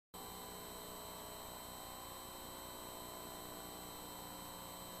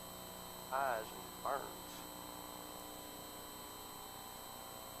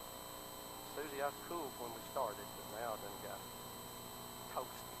was cool when we started, but now I done got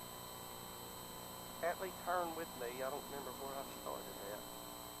toasty. Atlee, turn with me. I don't remember where I started at.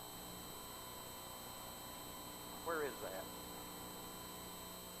 Where is that?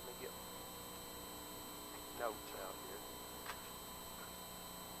 Let me get notes out here.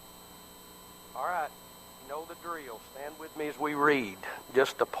 All right. You know the drill. Stand with me as we read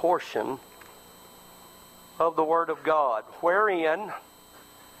just a portion of the Word of God. Wherein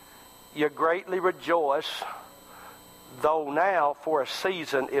you greatly rejoice, though now for a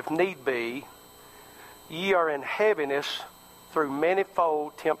season, if need be, ye are in heaviness through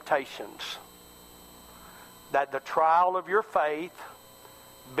manifold temptations, that the trial of your faith,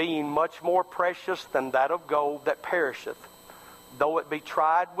 being much more precious than that of gold that perisheth, though it be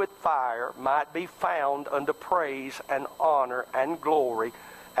tried with fire, might be found unto praise and honor and glory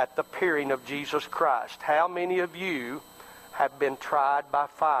at the appearing of Jesus Christ. How many of you have been tried by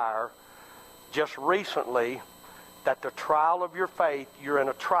fire just recently, that the trial of your faith, you're in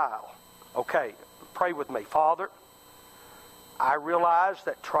a trial? Okay, pray with me. Father, I realize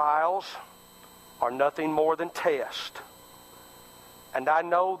that trials are nothing more than tests. And I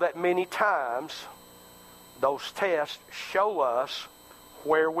know that many times those tests show us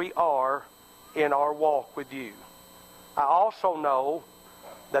where we are in our walk with you. I also know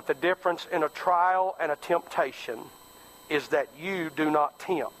that the difference in a trial and a temptation is that you do not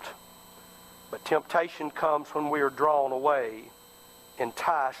tempt. But temptation comes when we are drawn away,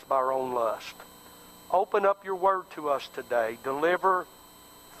 enticed by our own lust. Open up your word to us today. Deliver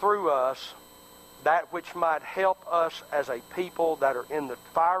through us that which might help us as a people that are in the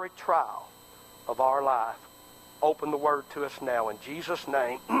fiery trial of our life. Open the word to us now. In Jesus'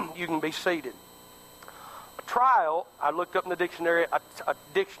 name, you can be seated. A trial, I looked up in the dictionary, a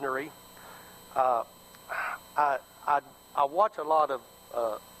dictionary. I watch a lot of,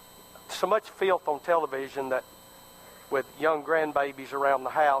 so much filth on television that with young grandbabies around the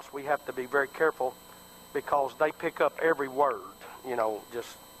house, we have to be very careful because they pick up every word,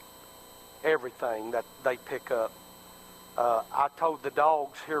 just everything that they pick up. I told the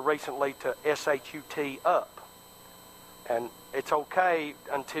dogs here recently to S-H-U-T up. And it's okay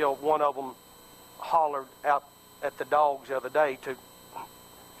until one of them hollered out at the dogs the other day to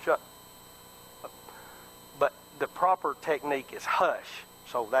shut up. But the proper technique is hush.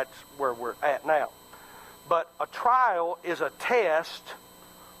 So that's where we're at now. But a trial is a test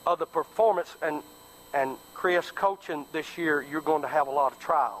of the performance. And Chris, coaching this year, you're going to have a lot of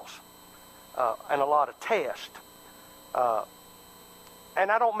trials and a lot of tests.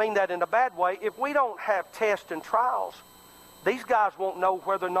 And I don't mean that in a bad way. If we don't have tests and trials, these guys won't know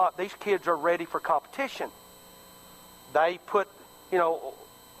whether or not these kids are ready for competition. They put,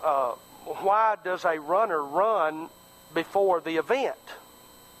 why does a runner run before the event?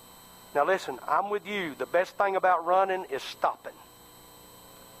 Now listen, I'm with you. The best thing about running is stopping.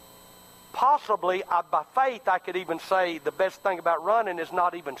 Possibly, by faith, I could even say the best thing about running is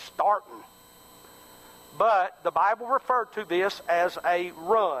not even starting. But the Bible referred to this as a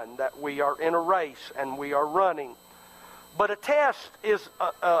run, that we are in a race and we are running. But a test is,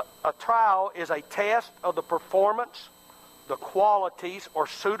 a trial is a test of the performance, the qualities, or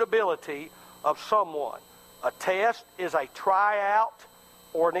suitability of someone. A test is a tryout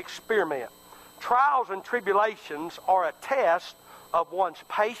or an experiment. Trials and tribulations are a test of one's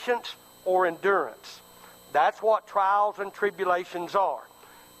patience or endurance. That's what trials and tribulations are.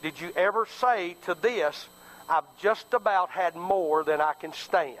 Did you ever say to this, I've just about had more than I can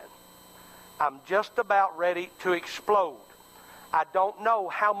stand? I'm just about ready to explode. I don't know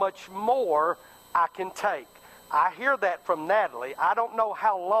how much more I can take. I hear that from Natalie. I don't know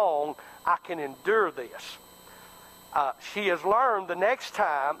how long I can endure this. She has learned the next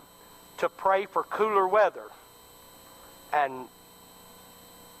time to pray for cooler weather. And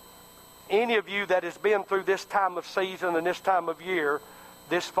any of you that has been through this time of season and this time of year,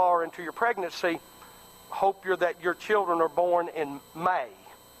 this far into your pregnancy, hope that your children are born in May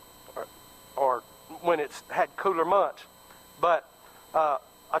or when it's had cooler months. But a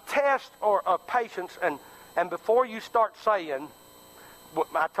test or a patience, and before you start saying,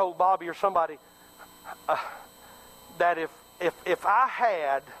 I told Bobby or somebody that if I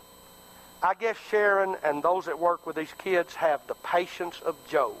had, I guess Sharon and those that work with these kids have the patience of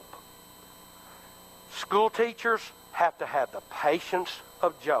Job. School teachers have to have the patience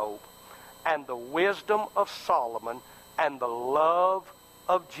of Job and the wisdom of Solomon and the love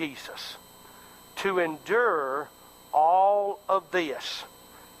of Jesus to endure all of this.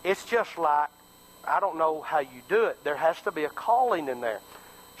 It's just like, I don't know how you do it. There has to be a calling in there.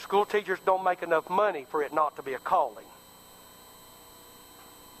 School teachers don't make enough money for it not to be a calling.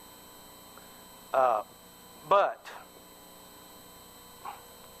 But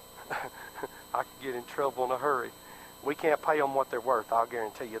I could get in trouble in a hurry. We can't pay them what they're worth, I'll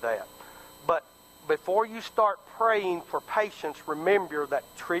guarantee you that. But before you start praying for patience, remember that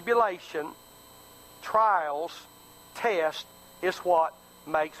tribulation, trials, test is what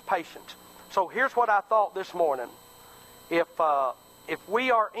makes patience. So here's what I thought this morning. If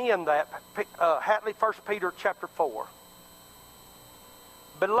we are in that, Hatley, 1 Peter chapter 4.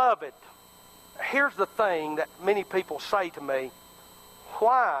 Beloved, here's the thing that many people say to me,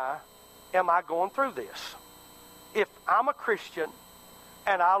 why am I going through this? If I'm a Christian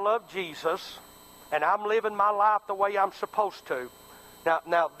and I love Jesus and I'm living my life the way I'm supposed to,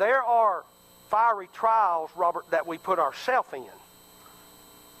 now there are fiery trials, Robert, that we put ourselves in.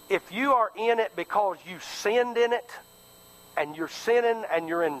 If you are in it because you sinned in it and you're sinning and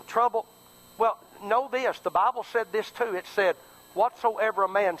you're in trouble, well, know this. The Bible said this too. It said, whatsoever a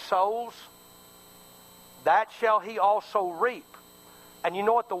man sows, that shall he also reap. And you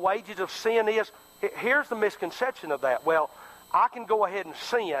know what the wages of sin is? Here's the misconception of that. Well, I can go ahead and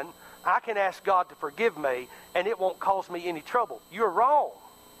sin. I can ask God to forgive me, and it won't cause me any trouble. You're wrong.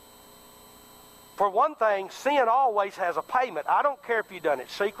 For one thing, sin always has a payment. I don't care if you've done it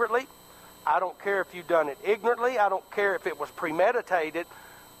secretly. I don't care if you've done it ignorantly. I don't care if it was premeditated.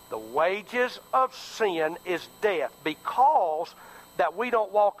 The wages of sin is death, because that we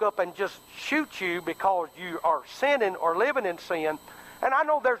don't walk up and just shoot you because you are sinning or living in sin. And I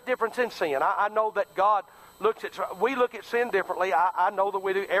know there's difference in sin. I know that God we look at sin differently. I know that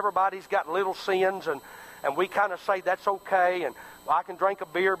we do. Everybody's got little sins, and we kind of say that's okay, and I can drink a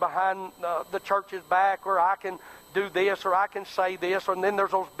beer behind the church's back, or I can do this, or I can say this, and then there's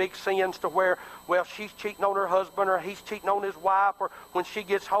those big sins to where, well, she's cheating on her husband, or he's cheating on his wife, or when she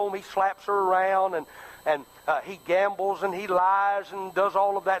gets home, he slaps her around, and he gambles, and he lies, and does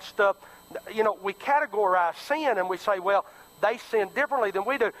all of that stuff. You know, we categorize sin, and we say, well, they sin differently than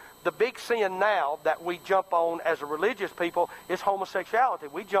we do. The big sin now that we jump on as a religious people is homosexuality.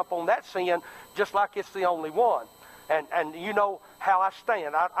 We jump on that sin just like it's the only one. And you know how I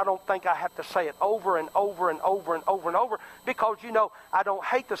stand. I don't think I have to say it over and over and over and over and over, because, you know, I don't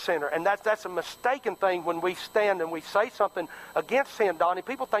hate the sinner. And that's a mistaken thing when we stand and we say something against sin, Donnie.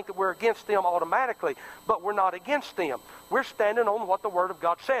 People think that we're against them automatically, but we're not against them. We're standing on what the Word of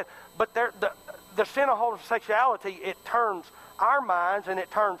God said. But the sin of homosexuality, it turns our minds and it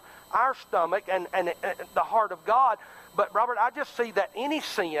turns our stomach and the heart of God. But, Robert, I just see that any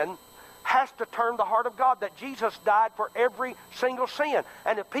sin has to turn the heart of God, that Jesus died for every single sin.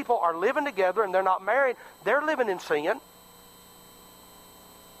 And if people are living together and they're not married, they're living in sin.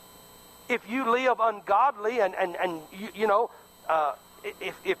 If you live ungodly and you know,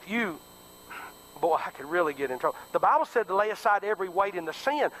 if you... Boy, I could really get in trouble. The Bible said to lay aside every weight in the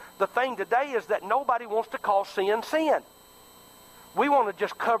sin. The thing today is that nobody wants to call sin, sin. We want to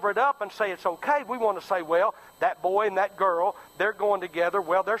just cover it up and say it's okay. We want to say, well, that boy and that girl, they're going together.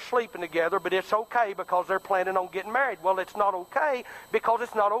 Well, they're sleeping together, but it's okay because they're planning on getting married. Well, it's not okay because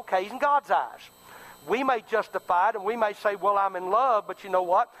it's not okay in God's eyes. We may justify it and we may say, well, I'm in love, but you know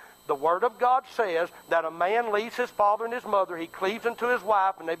what? The Word of God says that a man leaves his father and his mother, he cleaves unto his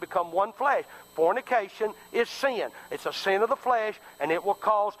wife, and they become one flesh. Fornication is sin. It's a sin of the flesh, and it will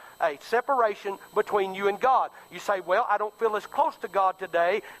cause a separation between you and God. You say, well, I don't feel as close to God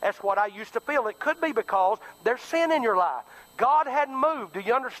today as what I used to feel. It could be because there's sin in your life. God hadn't moved. Do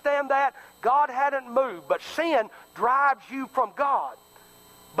you understand that? God hadn't moved, but sin drives you from God.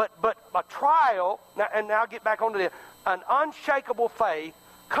 But a trial, and now I'll get back onto this, an unshakable faith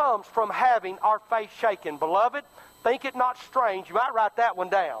comes from having our faith shaken. Beloved, think it not strange. You might write that one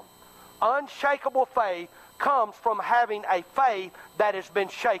down. Unshakable faith comes from having a faith that has been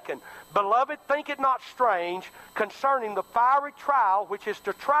shaken. Beloved, think it not strange concerning the fiery trial which is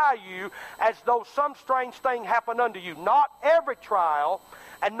to try you, as though some strange thing happened unto you. Not every trial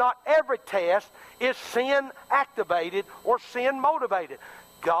and not every test is sin activated or sin motivated.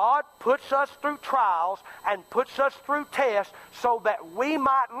 God puts us through trials and puts us through tests so that we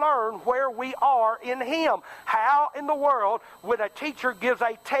might learn where we are in Him. How in the world when a teacher gives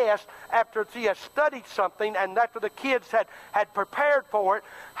a test after she has studied something and after the kids had prepared for it,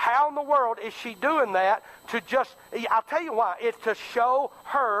 how in the world is she doing that to just, I'll tell you why, it's to show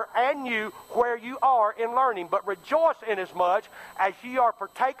her and you where you are in learning. But rejoice inasmuch as ye are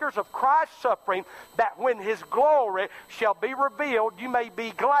partakers of Christ's suffering, that when His glory shall be revealed, you may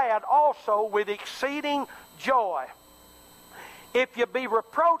be glad also with exceeding joy. If you be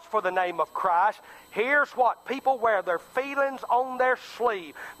reproached for the name of Christ, here's what. People wear their feelings on their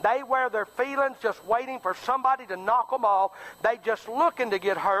sleeve. They wear their feelings just waiting for somebody to knock them off. They just looking to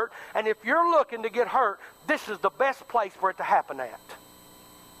get hurt. And if you're looking to get hurt, this is the best place for it to happen at.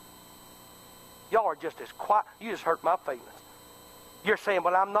 Y'all are just as quiet. You just hurt my feelings. You're saying,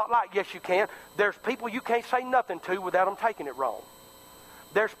 well, I'm not like, yes, you can. There's people you can't say nothing to without them taking it wrong.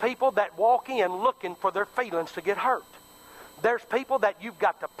 There's people that walk in looking for their feelings to get hurt. There's people that you've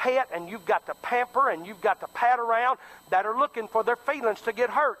got to pet and you've got to pamper and you've got to pat around that are looking for their feelings to get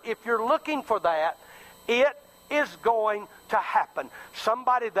hurt. If you're looking for that, it is going to happen.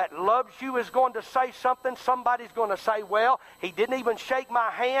 Somebody that loves you is going to say something. Somebody's going to say, well, he didn't even shake my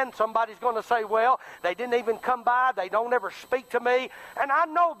hand. Somebody's going to say, well, they didn't even come by. They don't ever speak to me. And I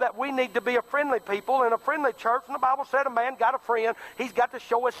know that we need to be a friendly people in a friendly church. And the Bible said a man got a friend. He's got to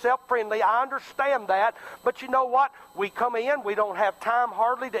show himself friendly. I understand that. But you know what? We come in. We don't have time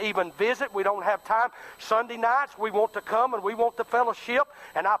hardly to even visit. We don't have time. Sunday nights, we want to come and we want to fellowship.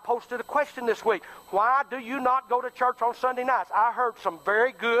 And I posted a question this week. Why do you not go to church on Sunday nights? I heard some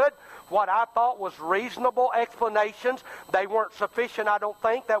very good, what I thought was reasonable explanations. They weren't sufficient, I don't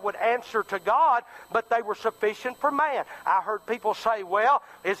think, that would answer to God, but they were sufficient for man. I heard people say, well,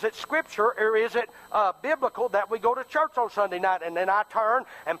 is it Scripture or is it biblical that we go to church on Sunday night? And then I turned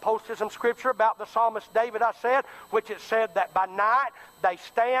and posted some Scripture about the psalmist David, I said, which it said that by night they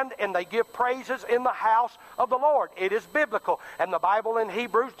stand and they give praises in the house of the Lord. It is biblical. And the Bible in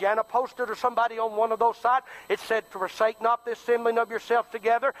Hebrews, Jana posted or somebody on one of those sites, it said, forsake not the assembling of yourselves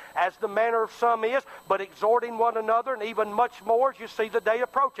together, as the manner of some is, but exhorting one another, and even much more as you see the day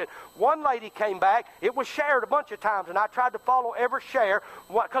approaching. One lady came back. It was shared a bunch of times, and I tried to follow every share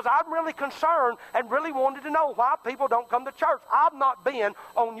because I'm really concerned and really wanted to know why people don't come to church. I've not been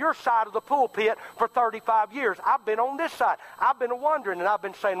on your side of the pulpit for 35 years. I've been on this side. I've been wondering, and I've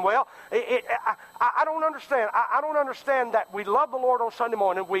been saying, well, I don't understand. I don't understand that we love the Lord on Sunday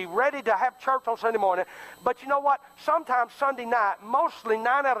morning. We're ready to have church on Sunday morning. But you know what? Sometimes Sunday night, mostly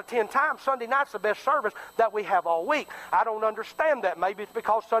 9 out of 10 times, Sunday night's the best service that we have all week. I don't understand that. Maybe it's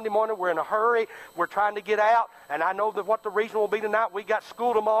because Sunday morning we're in a hurry. We're trying to get out. And I know that what the reason will be tonight. We got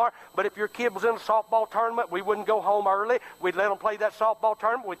school tomorrow. But if your kid was in a softball tournament, we wouldn't go home early. We'd let them play that softball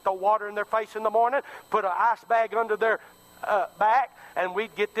tournament. We'd throw water in their face in the morning, put an ice bag under their back, and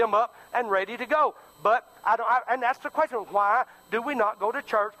we'd get them up and ready to go. But and that's the question. Why do we not go to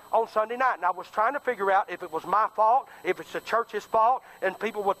church on Sunday night? And I was trying to figure out if it was my fault, if it's the church's fault, and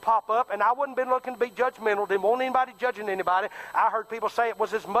people would pop up. And I wasn't been looking to be judgmental. Didn't want anybody judging anybody. I heard people say it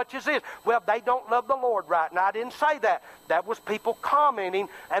was as much as this. Well, they don't love the Lord right. And I didn't say that. That was people commenting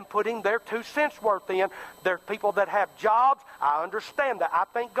and putting their 2 cents worth in. There's people that have jobs. I understand that. I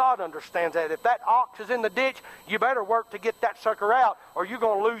think God understands that. If that ox is in the ditch, you better work to get that sucker out, or you're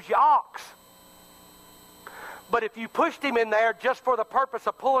going to lose your ox. But if you pushed him in there just for the purpose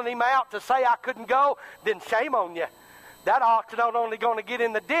of pulling him out to say I couldn't go, then shame on you. That ox is not only going to get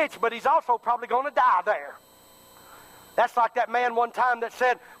in the ditch, but he's also probably going to die there. That's like that man one time that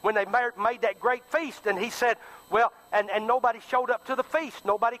said when they made that great feast, and he said, well, and nobody showed up to the feast.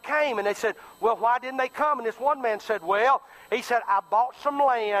 Nobody came. And they said, well, why didn't they come? And this one man said, well, he said, I bought some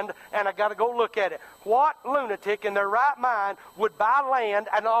land and I got to go look at it. What lunatic in their right mind would buy land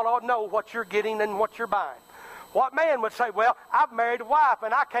and not know what you're getting and what you're buying? What man would say, well, I've married a wife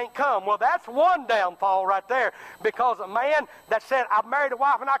and I can't come? Well, that's one downfall right there. Because a man that said, I've married a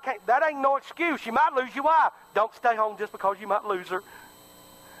wife and I can't, that ain't no excuse. You might lose your wife. Don't stay home just because you might lose her.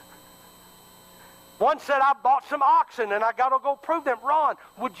 One said, I bought some oxen and I got to go prove them. Ron,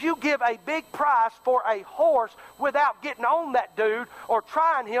 would you give a big price for a horse without getting on that dude or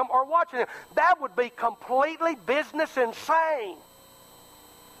trying him or watching him? That would be completely business insane.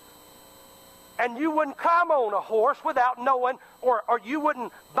 And you wouldn't come on a horse without knowing, or you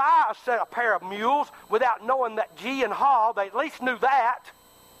wouldn't buy a pair of mules without knowing that G and Haw, they at least knew that.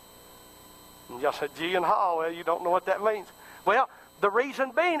 And y'all said, G and Haw, well, you don't know what that means. Well, the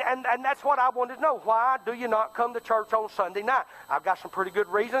reason being, and that's what I wanted to know, why do you not come to church on Sunday night? I've got some pretty good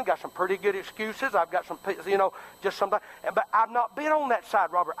reasons, got some pretty good excuses. I've got some, just something. But I've not been on that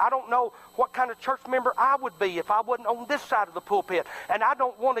side, Robert. I don't know what kind of church member I would be if I wasn't on this side of the pulpit. And I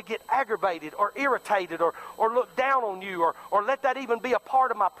don't want to get aggravated or irritated or look down on you or let that even be a part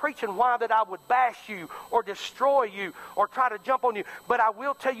of my preaching, why that I would bash you or destroy you or try to jump on you. But I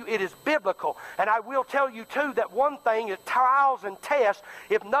will tell you it is biblical. And I will tell you, too, that one thing is trials and test,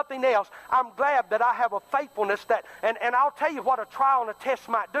 if nothing else, I'm glad that I have a faithfulness that, and I'll tell you what a trial and a test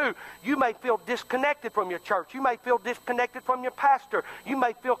might do. You may feel disconnected from your church. You may feel disconnected from your pastor. You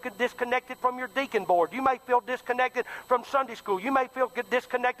may feel disconnected from your deacon board. You may feel disconnected from Sunday school. You may feel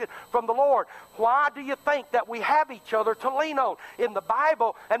disconnected from the Lord. Why do you think that we have each other to lean on in the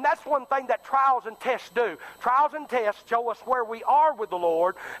Bible? And that's one thing that trials and tests do. Trials and tests show us where we are with the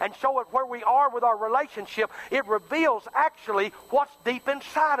Lord and show us where we are with our relationship. It reveals actually what's deep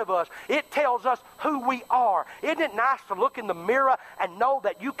inside of us. It tells us who we are. Isn't it nice to look in the mirror and know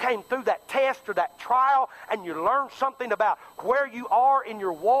that you came through that test or that trial and you learned something about where you are in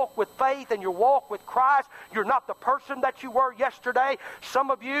your walk with faith and your walk with Christ? You're not the person that you were yesterday. Some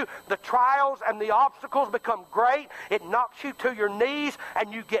of you, the trials and the obstacles become great. It knocks you to your knees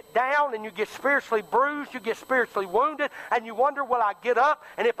and you get down and you get spiritually bruised, you get spiritually wounded, and you wonder, will I get up?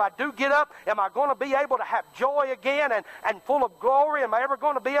 And if I do get up, am I going to be able to have joy again and full of glory? Am I ever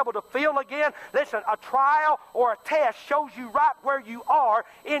going to be able to feel again? Listen, a trial or a test shows you right where you are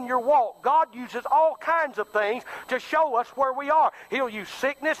in your walk. God uses all kinds of things to show us where we are. He'll use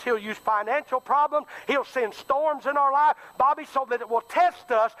sickness. He'll use financial problems. He'll send storms in our life, Bobby, so that it will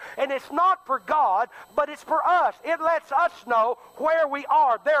test us. And it's not for God, but it's for us. It lets us know where we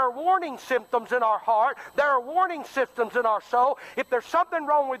are. There are warning symptoms in our heart. There are warning symptoms in our soul. If there's something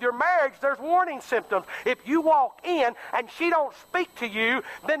wrong with your marriage, there's warning symptoms. If you walk in and she don't speak to you,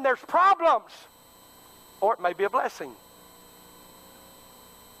 then there's problems. Or it may be a blessing.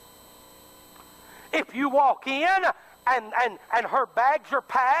 If you walk in and her bags are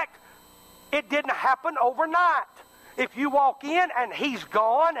packed, it didn't happen overnight. If you walk in and he's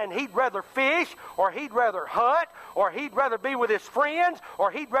gone and he'd rather fish or he'd rather hunt or he'd rather be with his friends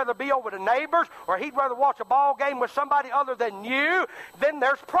or he'd rather be over to neighbors or he'd rather watch a ball game with somebody other than you, then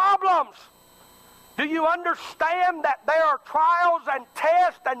there's problems. Do you understand that there are trials and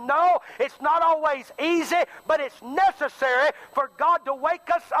tests? And no, it's not always easy, but it's necessary for God to wake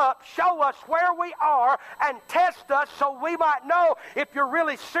us up, show us where we are, and test us so we might know if you're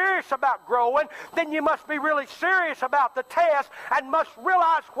really serious about growing, then you must be really serious about the test and must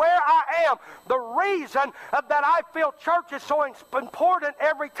realize where I am. The reason that I feel church is so important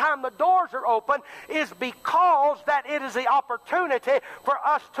every time the doors are open is because that it is the opportunity for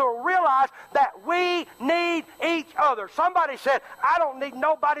us to realize that we need each other. Somebody said, I don't need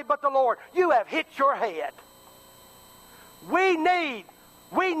nobody but the Lord. You have hit your head. We need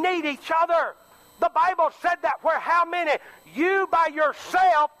each other. The Bible said that where how many? You by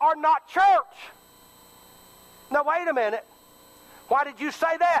yourself are not church. Now wait a minute. Why did you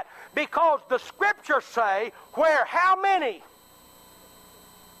say that? Because the scriptures say where how many?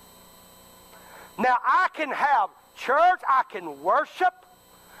 Now I can have church, I can worship,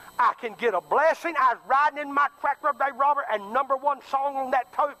 I can get a blessing. I was riding in my tractor of day, Robert, and #1 song on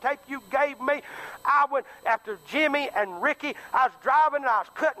that tape you gave me. I went after Jimmy and Ricky. I was driving and I was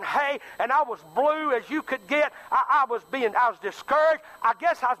cutting hay, and I was blue as you could get. I was discouraged. I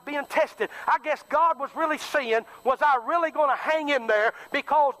guess I was being tested. I guess God was really seeing, was I really going to hang in there?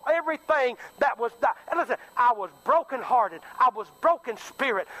 Because everything that was done. And listen, I was brokenhearted. I was broken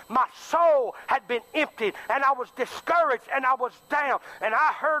spirit. My soul had been emptied, and I was discouraged, and I was down. And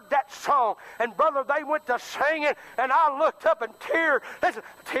I heard that song, and brother, they went to singing, and I looked up and tears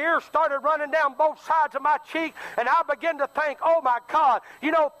started running down both sides of my cheek, and I began to think, oh my God,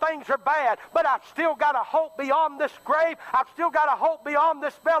 you know, things are bad, but I've still got a hope beyond this grave. I've still got a hope beyond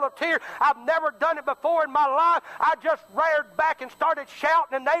this vale of tears. I've never done it before in my life. I just reared back and started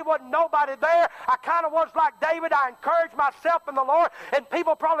shouting, and there wasn't nobody there. I kind of was like David. I encouraged myself in the Lord, and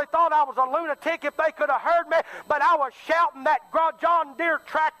people probably thought I was a lunatic if they could have heard me, but I was shouting that John Deere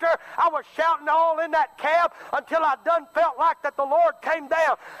tractor. I was shouting all in that cab until I done felt like that the Lord came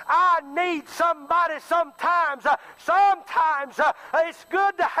down. I need somebody sometimes. Sometimes it's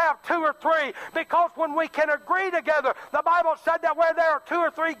good to have 2 or 3, because when we can agree together, the Bible said that where there are 2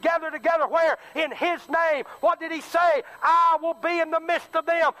 or 3 gathered together, where? In His name. What did He say? I will be in the midst of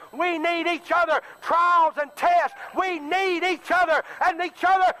them. We need each other. Trials and tests. We need each other. And each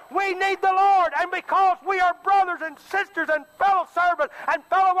other, we need the Lord. And because we are brothers and sisters and fellow servants and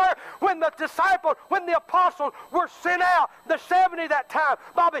fellow workers, when the disciples, when the apostles were sent out, the 70 that time,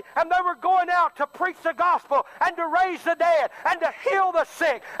 Bobby, and they were going out to preach the gospel and to raise the dead and to heal the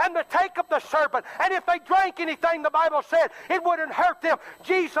sick and to take up the serpent. And if they drank anything, the Bible said, it wouldn't hurt them.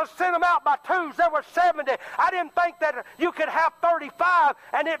 Jesus sent them out by twos. There were 70. I didn't think that you could have 35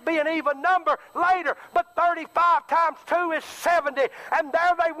 and it be an even number later. But 35 times 2 is 70. And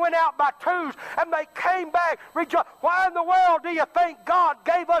there they went out by twos and they came back. Why in the world do you think God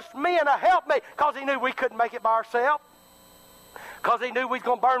gave us men to help me? Because He knew we couldn't make it by ourselves. Because he knew we was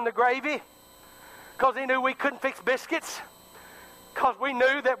going to burn the gravy. Because he knew we couldn't fix biscuits. Because we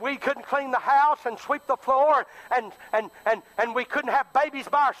knew that we couldn't clean the house and sweep the floor and we couldn't have babies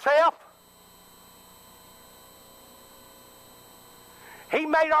by ourselves. He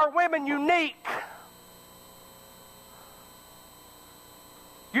made our women unique.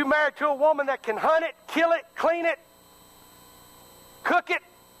 You married to a woman that can hunt it, kill it, clean it, cook it,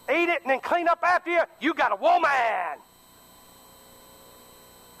 eat it, and then clean up after you, you got a woman.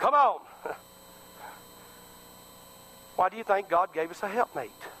 Come on. Why do you think God gave us a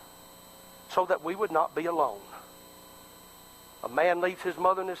helpmate? So that we would not be alone. A man leaves his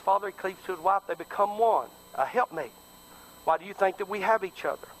mother and his father, he cleaves to his wife, they become one. A helpmate. Why do you think that we have each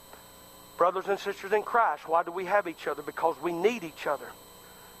other? Brothers and sisters in Christ, why do we have each other? Because we need each other.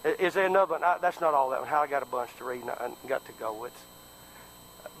 Is there another one? That's not all that one. How I got a bunch to read and I got to go with.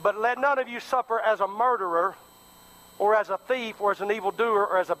 But let none of you suffer as a murderer or as a thief or as an evildoer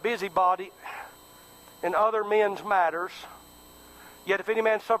or as a busybody in other men's matters. Yet if any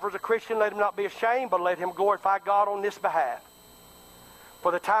man suffer as a Christian, let him not be ashamed, but let him glorify God on this behalf.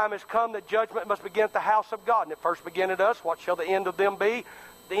 For the time has come that judgment must begin at the house of God. And it first began at us. What shall the end of them be?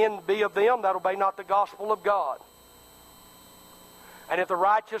 The end be of them that obey not the gospel of God. And if the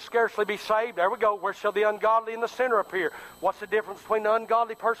righteous scarcely be saved, there we go. Where shall the ungodly and the sinner appear? What's the difference between an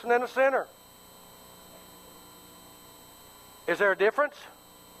ungodly person and a sinner? Is there a difference?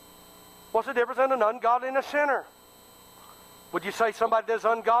 What's the difference in an ungodly and a sinner? Would you say somebody that's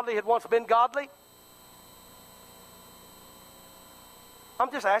ungodly had once been godly?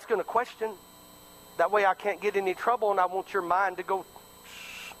 I'm just asking a question. That way I can't get in any trouble, and I want your mind to go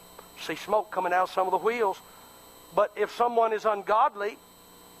see smoke coming out of some of the wheels. But if someone is ungodly,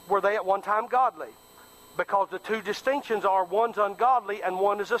 were they at one time godly? Because the two distinctions are one's ungodly and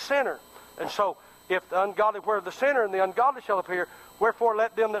one is a sinner. And so, if the ungodly, where the sinner and the ungodly shall appear, wherefore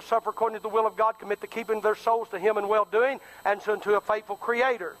let them that suffer according to the will of God commit the keeping of their souls to Him in well-doing and unto a faithful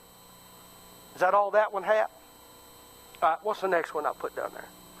Creator. Is that all that one had? All right, what's the next one I put down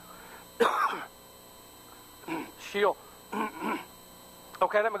there? She'll.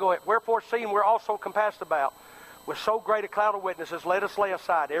 Okay, let me go ahead. Wherefore, seeing we're also compassed about with so great a cloud of witnesses, let us lay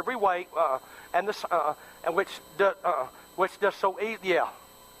aside every weight and which does so easy. Yeah.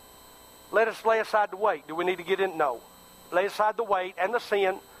 Let us lay aside the weight. Do we need to get in? No. Lay aside the weight and the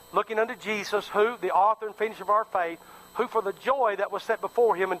sin, looking unto Jesus, who, the author and finisher of our faith, who for the joy that was set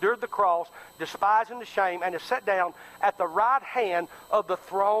before him endured the cross, despising the shame, and is set down at the right hand of the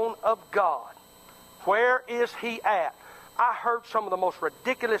throne of God. Where is he at? I heard some of the most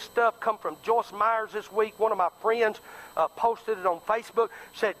ridiculous stuff come from Joyce Myers this week. One of my friends posted it on Facebook,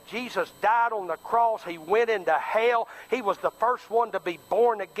 said Jesus died on the cross. He went into hell. He was the first one to be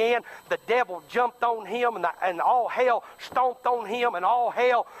born again. The devil jumped on him, and all hell stomped on him, and all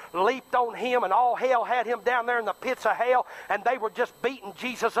hell leaped on him, and all hell had him down there in the pits of hell, and they were just beating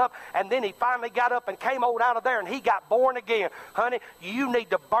Jesus up, and then he finally got up and came on out of there, and he got born again. Honey, you need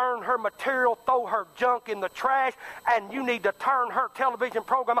to burn her material, throw her junk in the trash, and you need to turn her television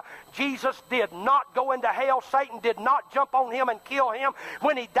program. Jesus did not go into hell. Satan did not jump on him and kill him.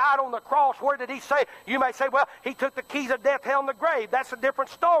 When he died on the cross, where did he say? You may say, well, he took the keys of death, hell, and the grave. That's a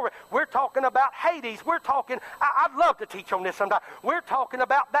different story. We're talking about Hades. We're talking, I'd love to teach on this sometime. We're talking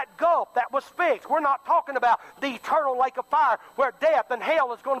about that gulf that was fixed. We're not talking about the eternal lake of fire where death and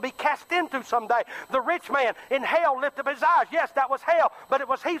hell is going to be cast into someday. The rich man in hell lifted up his eyes. Yes, that was hell, but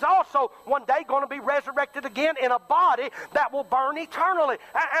he's also one day going to be resurrected again in a body that will burn eternally.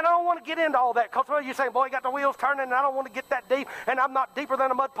 And I don't want to get into all that because you're saying, boy, you got the wheels turning, and I don't want to get that deep, and I'm not deeper than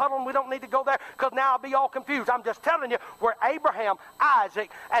a mud puddle, and we don't need to go there because now I'll be all confused. I'm just telling you where Abraham,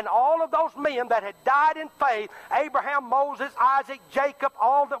 Isaac, and all of those men that had died in faith, Abraham, Moses, Isaac, Jacob,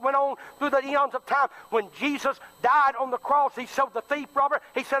 all that went on through the eons of time, when Jesus died on the cross, he showed the thief, Robert,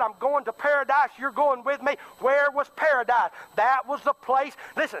 he said, I'm going to paradise, you're going with me. Where was paradise? That was the place.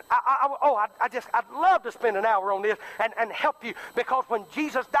 Listen, I'd love to spend an hour on this and help you, because when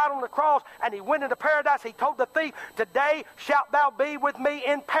Jesus died on the cross and he went into paradise, he told the thief, today shalt thou be with me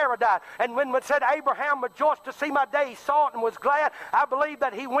in paradise. And when it said Abraham rejoiced to see my day, he saw it and was glad. I believe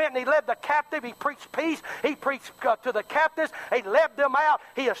that he went and he led the captive. He preached peace. He preached to the captives. He led them out.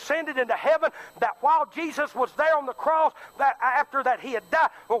 He ascended into heaven. That while Jesus was there on the cross, that after that he had died,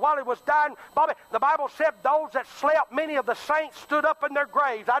 or while he was dying, Bobby, the Bible said those that slept, many of the saints stood up in their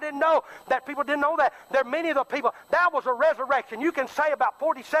graves. I didn't know that. People didn't know that. There are many of the people. There was a resurrection. You can say about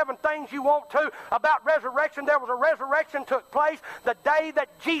 47 things you want to about resurrection. There was a resurrection took place the day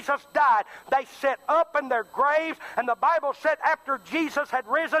that Jesus died. They sat up in their graves, and the Bible said after Jesus had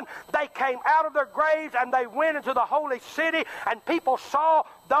risen, they came out of their graves and they went into the holy city, and people saw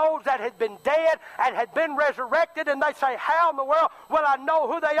those that had been dead and had been resurrected, and they say, how in the world will I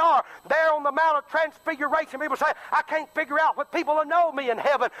know who they are? There on the Mount of Transfiguration, people say, I can't figure out what people will know me in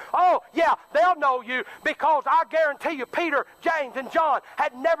heaven. Oh, yeah, they'll know you, because I guarantee you Peter, James, and John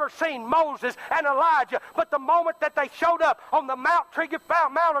had never seen Moses and Elijah, but the moment that they showed up on the Mount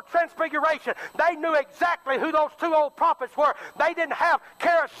of Transfiguration, they knew exactly who those two old prophets were. They didn't have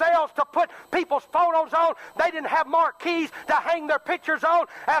carousels to put people's photos on. They didn't have marquees to hang their pictures on.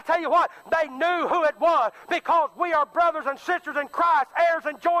 I'll tell you what, they knew who it was, because we are brothers and sisters in Christ, heirs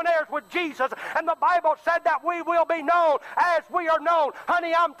and joint heirs with Jesus. And the Bible said that we will be known as we are known.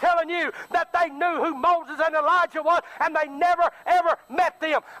 Honey, I'm telling you that they knew who Moses and Elijah was, and they never, ever met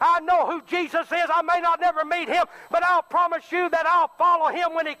them. I know who Jesus is. I may not never meet him, but I'll promise you that I'll follow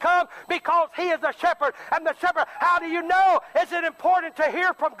him when he comes, because he is the shepherd. And the shepherd, how do you know? Is it important to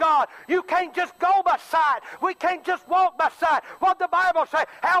hear from God? You can't just go by sight. We can't just walk by sight. What the Bible say?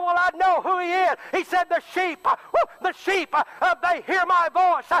 How will I know who he is? He said the sheep, they hear my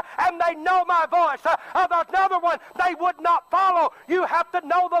voice, and they know my voice. Another one, they would not follow. You have to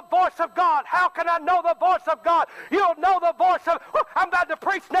know the voice of God. How can I know the voice of God? You'll know the voice of, I'm about to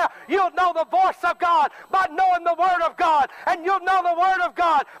preach now, you'll know the voice of God by knowing the Word of God, and you'll know the Word of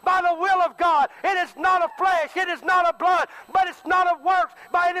God by the will of God. It is not of flesh, it is not of blood, but it's not of works,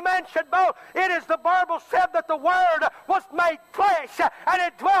 by any man should boast. It is, the Bible said that the Word was made flesh, and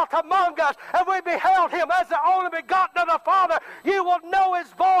it dwelt among us, and we beheld him as the only begotten of the Father. You will know his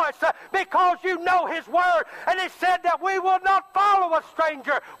voice because you know his word. And it said that we will not follow a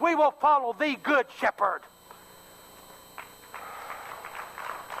stranger. We will follow the good shepherd.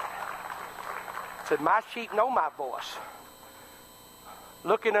 It said, my sheep know my voice.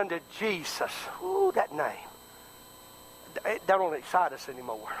 Looking unto Jesus. Ooh, that name. That don't excite us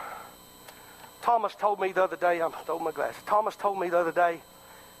anymore. Thomas told me the other day, I'm throwing my glasses. Thomas told me the other day,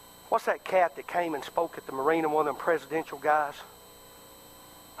 what's that cat that came and spoke at the marina, one of them presidential guys?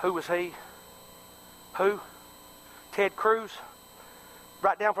 Who was he? Who? Ted Cruz.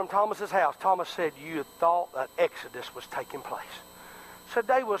 Right down from Thomas's house, Thomas said, you thought that Exodus was taking place. Said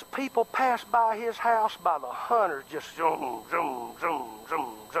there was people passed by his house by the hundreds, just zoom, zoom, zoom,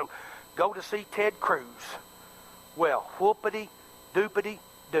 zoom, zoom. Go to see Ted Cruz. Well, whoopity, doopity,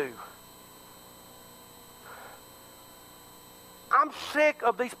 doo. I'm sick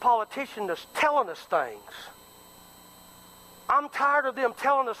of these politicians that's telling us things. I'm tired of them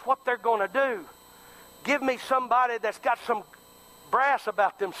telling us what they're going to do. Give me somebody that's got some brass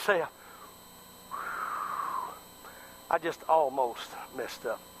about themselves. I just almost messed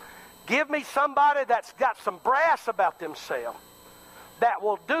up. Give me somebody that's got some brass about themselves that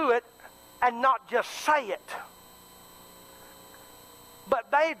will do it and not just say it. But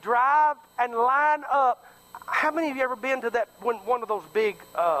they drive and line up. How many of you ever been to that, when one of those big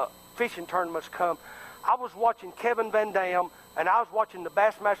fishing tournaments come? I was watching Kevin Van Dam, and I was watching the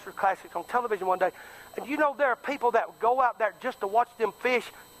Bassmaster Classics on television one day. And you know there are people that go out there just to watch them fish?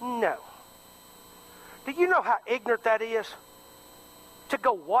 No. Do you know how ignorant that is? To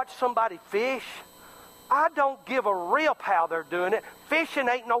go watch somebody fish? I don't give a rip how they're doing it. Fishing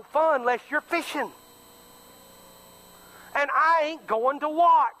ain't no fun unless you're fishing. And I ain't going to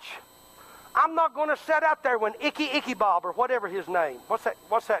watch. I'm not going to sit out there when Icky Bob, or whatever his name.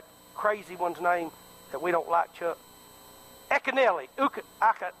 What's that crazy one's name that we don't like, Chuck? Ecanelli.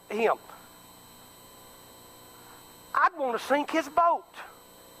 Him. I'd want to sink his boat.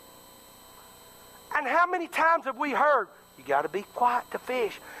 And how many times have we heard, you got to be quiet to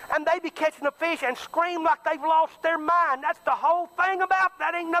fish. And they be catching a fish and scream like they've lost their mind. That's the whole thing about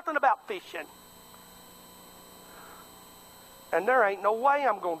that. Ain't nothing about fishing. And there ain't no way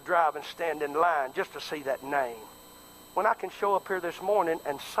I'm going to drive and stand in line just to see that name, when I can show up here this morning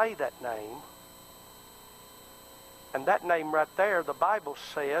and say that name. And that name right there, the Bible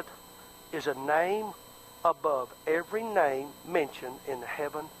said, is a name above every name mentioned in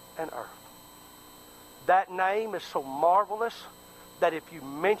heaven and earth. That name is so marvelous that if you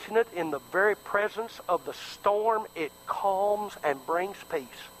mention it in the very presence of the storm, it calms and brings peace.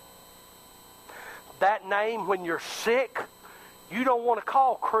 That name, when you're sick, you don't want to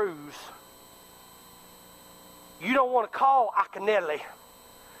call Cruz. You don't want to call Acanelli.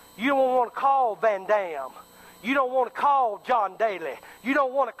 You don't want to call Van Dam. You don't want to call John Daly. You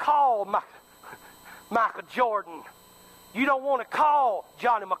don't want to call Michael Jordan. You don't want to call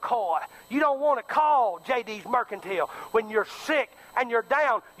Johnny McCoy. You don't want to call J.D.'s Mercantile. When you're sick and you're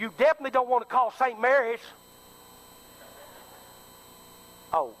down, you definitely don't want to call St. Mary's.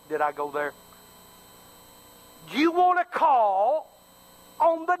 Oh, did I go there? You want to call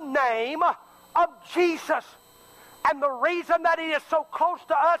on the name of Jesus. And the reason that he is so close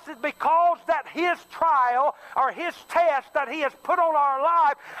to us is because that his trial or his test that he has put on our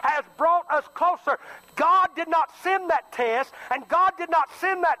life has brought us closer. God did not send that test, and God did not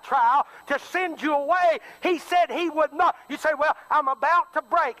send that trial to send you away. He said he would not. You say, well, I'm about to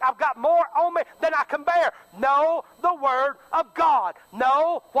break. I've got more on me than I can bear. Know the Word of God.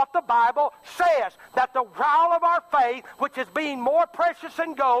 Know what the Bible says, that the trial of our faith, which is being more precious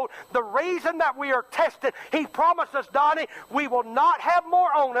than gold, the reason that we are tested, he promised us, Donnie, we will not have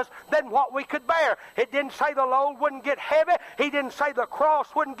more on us than what we could bear. It didn't say the load wouldn't get heavy. He didn't say the cross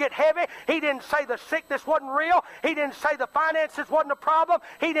wouldn't get heavy. He didn't say the sickness wasn't real. He didn't say the finances wasn't a problem.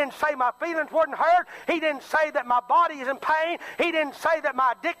 He didn't say my feelings wasn't hurt. He didn't say that my body is in pain. He didn't say that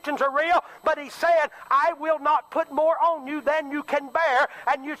my addictions are real. But he said, I will not put more on you than you can bear.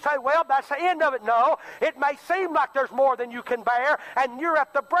 And you say, well, that's the end of it. No, it may seem like there's more than you can bear, and you're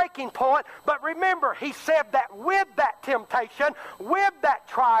at the breaking point. But remember, he said that with that temptation, with that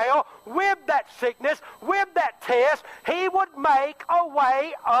trial, with that sickness, with that test, he would make a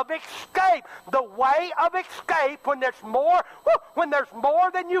way of escape. The way of escape when there's more,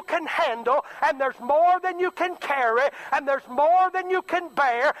 than you can handle, and there's more than you can carry, and there's more than you can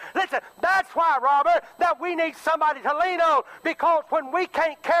bear. Listen, that's why, Robert, that we need somebody to lean on, because when we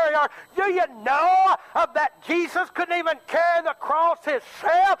can't carry our, do you know of that Jesus couldn't even carry the cross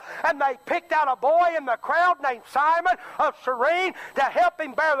himself, and they picked out a boy in the crowd named Simon of Cyrene to help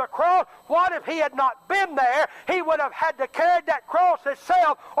him bear the cross? What if he had not been there? He would have had to carry that cross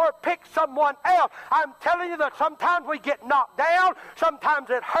himself or pick someone else. I'm telling you that sometimes we get knocked down, sometimes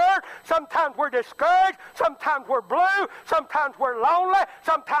it hurts, sometimes we're discouraged, sometimes we're blue, sometimes we're lonely,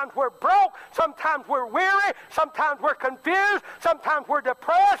 sometimes we're broke, sometimes we're weary, sometimes we're confused, sometimes we're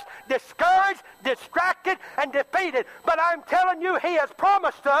depressed, discouraged, distracted, and defeated. But I'm telling you, he has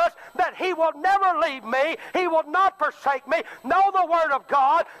promised us that he will never leave me. He will not forsake me. Know the Word of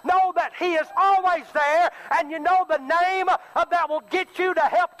God. Know that he is always there. And you know the name of that will get you to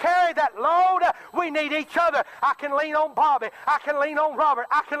help carry that load. We need each other. I can lean on Bobby. I can lean on Robert.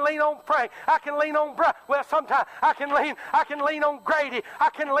 I can lean on Frank. I can lean on well, sometimes I can lean on Grady. I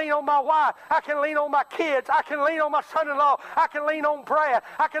can lean on my wife. I can lean on my kids. I can lean on my son-in-law. I can lean on Brad.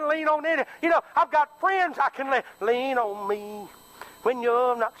 I can lean on any. You know, I've got friends I can lean on me when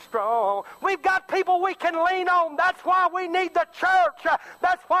you're not strong. We've got people we can lean on. That's why we need the church.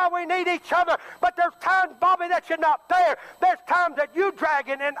 That's why we need each other. But there's times, Bobby, that you're not there. There's times that you're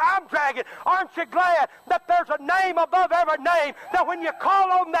dragging and I'm dragging. Aren't you glad that there's a name above every name, that when you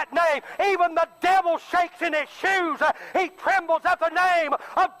call on that name, even the devil shakes in his shoes. He trembles at the name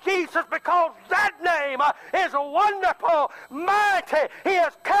of Jesus, because that name is wonderful, mighty. He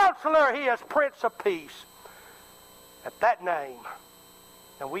is Counselor. He is Prince of Peace. At that name,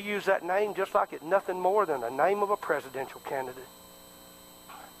 and we use that name just like it's nothing more than a name of a presidential candidate.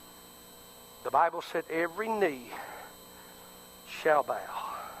 The Bible said every knee shall bow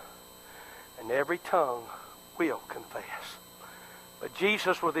and every tongue will confess. But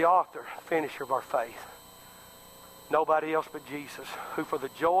Jesus was the author, finisher of our faith. Nobody else but Jesus, who for the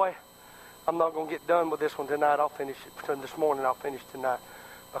joy, I'm not going to get done with this one tonight. I'll finish it this morning. I'll finish tonight,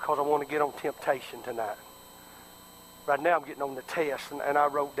 because I want to get on temptation tonight. Right now I'm getting on the test, and I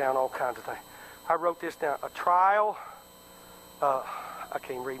wrote down all kinds of things. I wrote this down. A trial, I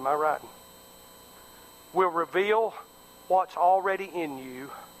can't read my writing, will reveal what's already in you,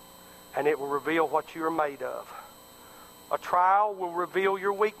 and it will reveal what you are made of. A trial will reveal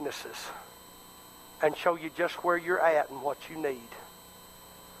your weaknesses and show you just where you're at and what you need.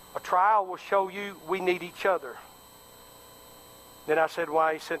 A trial will show you we need each other. Then I said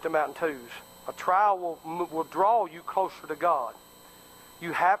why he sent them out in twos. A trial will draw you closer to God.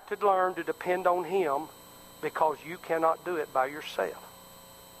 You have to learn to depend on him, because you cannot do it by yourself.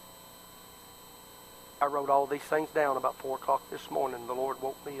 I wrote all these things down about 4 o'clock this morning. The Lord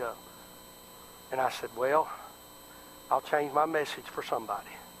woke me up. And I said, well, I'll change my message for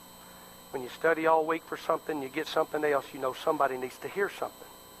somebody. When you study all week for something, you get something else, you know somebody needs to hear something.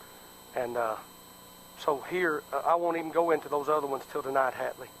 And so here, I won't even go into those other ones till tonight,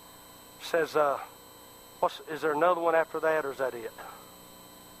 Hatley. Says, is there another one after that, or is that it?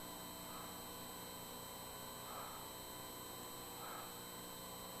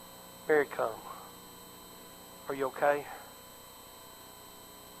 Mary, come. Are you okay?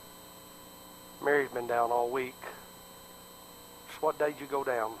 Mary's been down all week. what day did you go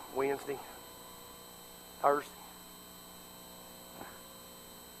down? Wednesday? Thursday?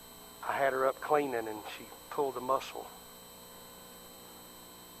 I had her up cleaning and she pulled a muscle.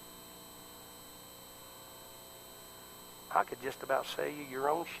 I could just about sell you your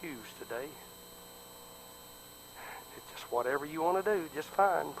own shoes today. It's just whatever you want to do, just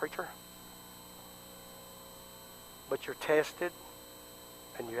fine, preacher. But you're tested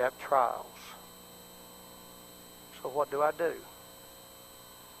and you have trials. So what do I do?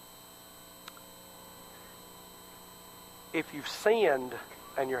 If you've sinned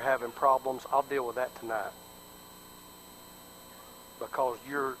and you're having problems, I'll deal with that tonight. Because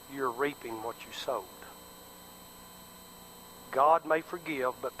you're reaping what you sowed. God may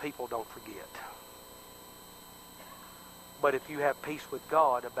forgive, but people don't forget. But if you have peace with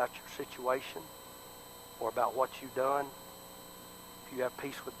God about your situation or about what you've done, if you have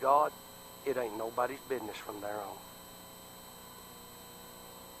peace with God, it ain't nobody's business from there on.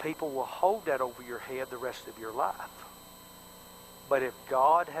 People will hold that over your head the rest of your life. But if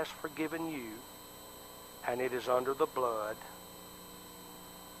God has forgiven you and it is under the blood,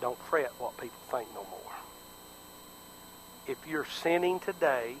 don't fret what people think no more. If you're sinning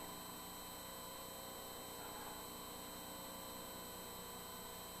today,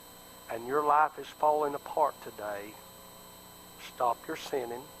 and your life is falling apart today, stop your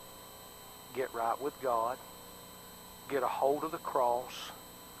sinning, get right with God, get a hold of the cross,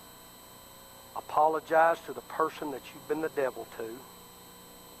 apologize to the person that you've been the devil to,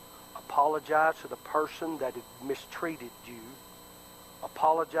 apologize to the person that had mistreated you,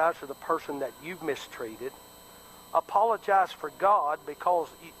 apologize to the person that you've mistreated, apologize for God because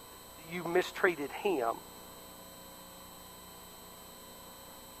you mistreated him.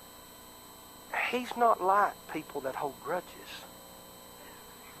 He's not like people that hold grudges.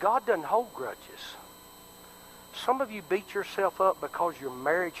 God doesn't hold grudges. Some of you beat yourself up because your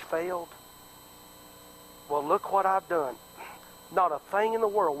marriage failed. Well, look what I've done. Not a thing in the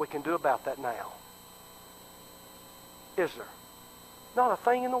world we can do about that now. Is there? Not a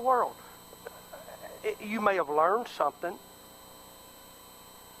thing in the world. You may have learned something.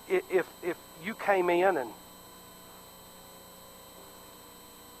 If you came in and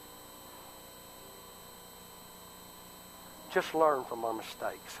just learn from our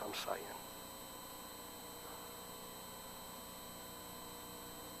mistakes, I'm saying.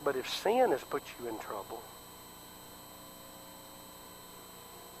 But if sin has put you in trouble,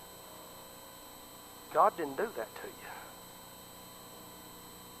 God didn't do that to you.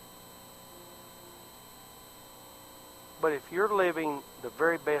 But if you're living the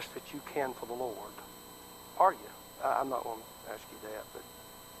very best that you can for the Lord, are you? I'm not going to ask you that, but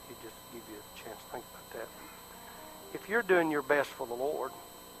it just give you a chance to think about that. If you're doing your best for the Lord,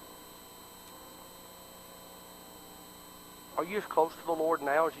 are you as close to the Lord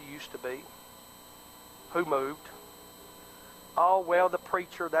now as you used to be? Who moved? Oh, well, the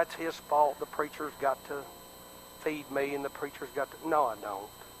preacher, that's his fault. The preacher's got to feed me and the preacher's got to... No, I don't.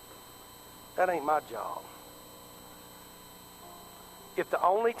 That ain't my job. If the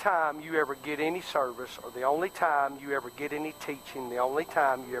only time you ever get any service or the only time you ever get any teaching, the only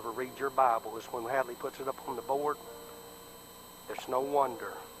time you ever read your Bible is when Hadley puts it up on the board, it's no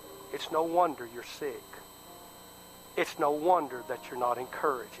wonder. It's no wonder you're sick. It's no wonder that you're not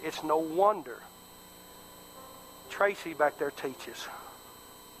encouraged. It's no wonder. Tracy back there teaches.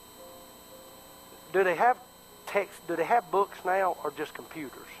 Do they have text? Do they have books now or just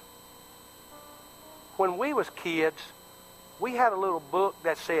computers? When we was kids, we had a little book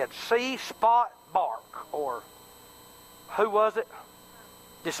that said, "See Spot Bark," or who was it?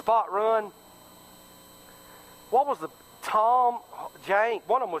 Did Spot run? What was the Tom, Jane?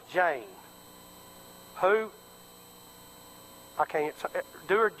 One of them was Jane. Who? I can't.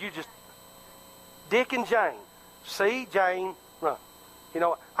 Do it. You just Dick and Jane. See Jane run. You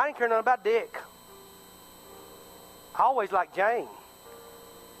know, I didn't care nothing about Dick. I always liked Jane.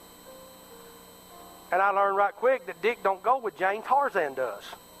 And I learned right quick that Dick don't go with Jane, Tarzan does.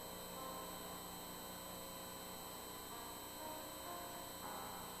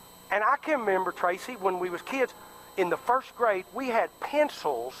 And I can remember, Tracy, when we was kids, in the first grade, we had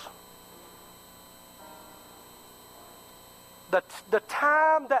pencils. The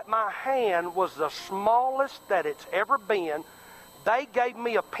time that my hand was the smallest that it's ever been, they gave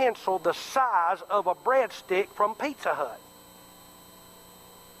me a pencil the size of a breadstick from Pizza Hut.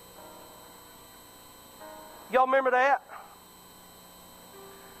 Y'all remember that?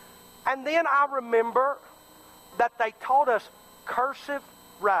 And then I remember that they taught us cursive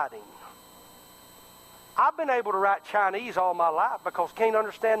writing. I've been able to write Chinese all my life because can't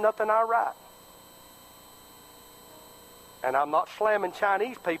understand nothing I write. And I'm not slamming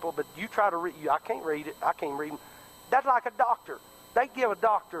Chinese people, but you try to read, I can't read it. I can't read them. That's like a doctor. They give a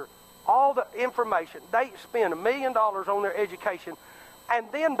doctor all the information. They spend $1 million on their education, and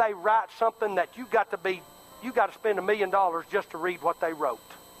then they write something that you got to spend $1 million just to read what they wrote.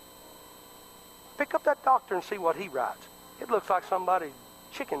 Pick up that doctor and see what he writes. It looks like somebody's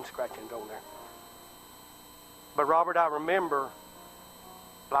chicken scratchings on there. But Robert, I remember,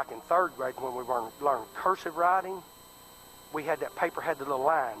 like in 3rd grade when we learned cursive writing, we had that paper had the little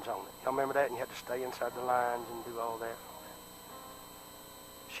lines on it. Y'all remember that? And you had to stay inside the lines and do all that.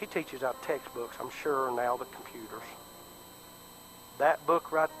 She teaches out textbooks, I'm sure, now the computers. That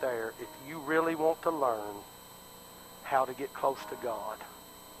book right there, if you really want to learn how to get close to God,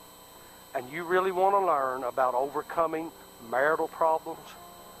 and you really want to learn about overcoming marital problems,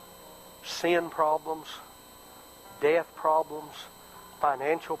 sin problems, death problems,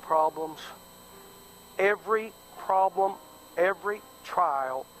 financial problems, every problem, every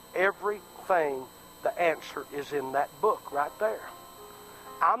trial, everything, the answer is in that book right there.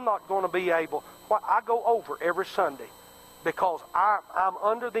 I'm not going to be able, I go over every Sunday because I'm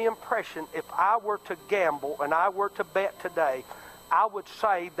under the impression if I were to gamble and I were to bet today, I would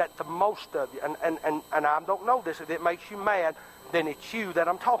say that the most of you, and I don't know this, if it makes you mad, then it's you that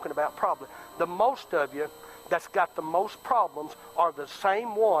I'm talking about probably. The most of you that's got the most problems are the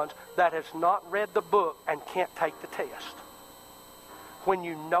same ones that has not read the book and can't take the test. When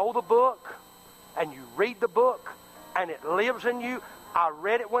you know the book and you read the book and it lives in you, I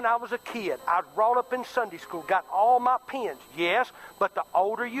read it when I was a kid. I was brought up in Sunday school, got all my pens, yes, but the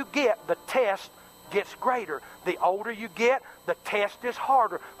older you get, the test gets greater. The older you get, the test is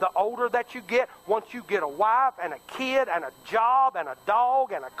harder. The older that you get, once you get a wife and a kid and a job and a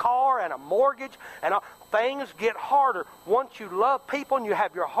dog and a car and a mortgage and things get harder. Once you love people and you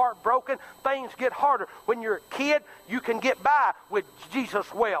have your heart broken, things get harder. When you're a kid, you can get by with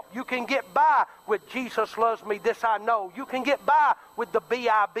Jesus well. You can get by with Jesus loves me, this I know. You can get by with the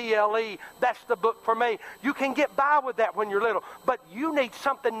Bible. That's the book for me. You can get by with that when you're little. But you need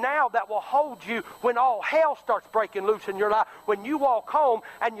something now that will hold you when all hell starts breaking loose in your life. When you walk home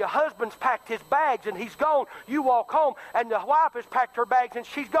and your husband's packed his bags and he's gone, you walk home and the wife has packed her bags and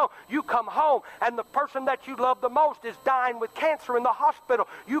she's gone. You come home and the person that you love the most is dying with cancer in the hospital.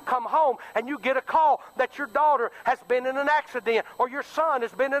 You come home and you get a call that your daughter has been in an accident or your son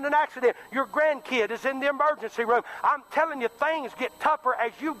has been in an accident. Your grandkid is in the emergency room. I'm telling you, things get tougher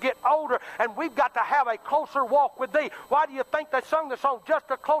as you get older, and we've got to have a closer walk with thee. Why do you think they sung the song, Just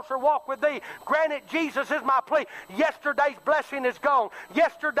a Closer Walk with Thee? Granted, Jesus is my plea. Yesterday's blessing is gone.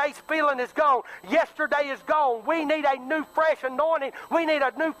 Yesterday's feeling is gone. Yesterday is gone. We need a new fresh anointing. We need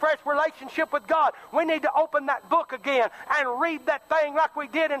a new fresh relationship with God. We need to open that book again and read that thing like we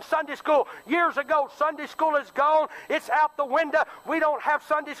did in Sunday school. Years ago, Sunday school is gone. It's out the window. We don't have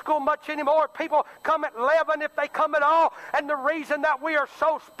Sunday school much anymore. People come at 11 if they come at all. And the reason that we are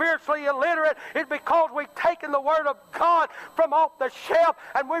so spiritually illiterate is because we've taken the Word of God from off the shelf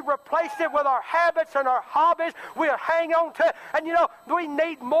and we've replaced it with our habits and our hobbies. We'll hang on to it. And you know, we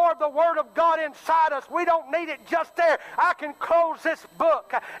need more of the Word of God inside us. We don't need it just there. I can close this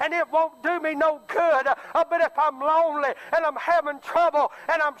book and it won't do me no good. But if I'm lonely and I'm having trouble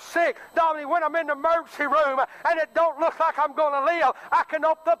and I'm sick, Dominic, when I'm in the emergency room and it don't look like I'm going to live, I can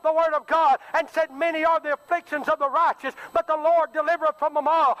open up the Word of God and said, many are the afflictions of the righteous, but the Lord delivereth from them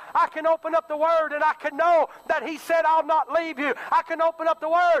all. I can open up the Word and I can know that He said, I'll not leave you. I can open up the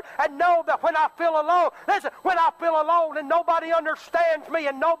Word and know that when I feel alone, listen, when I feel alone and nobody understands me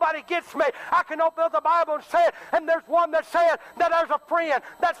and nobody gets me, I can open up the Bible and say it, and there's one that said that there's a friend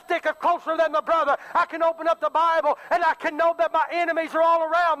that sticketh closer than the brother. I can open up the Bible and I can know that my enemies are all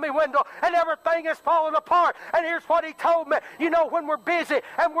around me, Wendell, and everything is falling apart. And here's what He told me. You know, when we're busy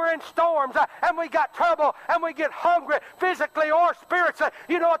and we're in storms and we got trouble and we get hungry physically or spiritually,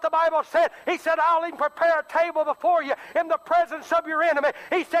 you know what the Bible said? He said, I'll even prepare a table before you in the presence of your enemy.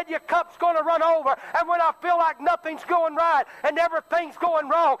 He said, your cup's going to run over. And when I feel like nothing's going right and everything's going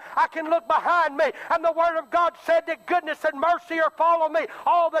wrong, I can look behind me. And the Word of God said that goodness and mercy are follow me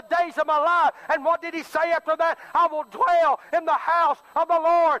all the days of my life. And what did He say after that? I will dwell in the house of the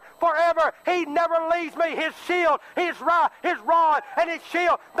Lord forever. He never leaves me. His shield, His rod, and His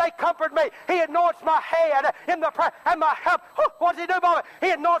shield, they comfort me. He anoints my head in the prayer, and my help. What does he do, Bobby?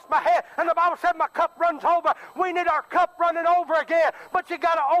 He anoints my head, and the Bible said my cup runs over. We need our cup running over again. But you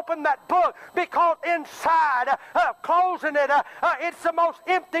got to open that book, because inside, closing it, it's the most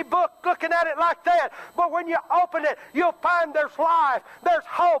empty book looking at it like that. But when you open it, you'll find there's life, there's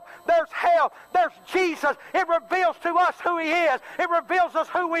hope, there's health, there's Jesus. It reveals to us who he is. It reveals us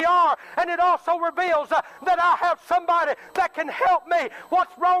who we are. And it also reveals that I have somebody that can help me.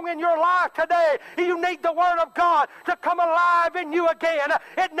 What's wrong in your life today? You need the Word of God to come alive in you again.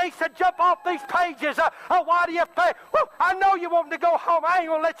 It needs to jump off these pages. Why do you think? Well, I know you want to go home. I ain't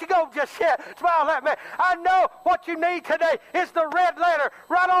going to let you go just yet. Smile at me. I know what you need today is the red letter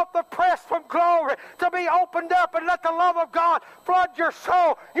right off the press from glory to be opened up and let the love of God flood your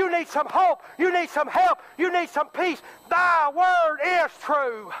soul. You need some hope. You need some help. You need some peace. Thy word is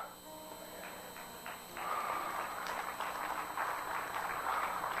true.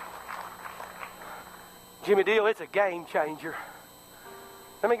 Jimmy Deal, it's a game changer.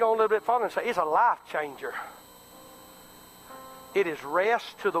 Let me go a little bit further and say it's a life changer. It is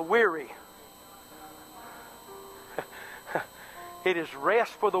rest to the weary. It is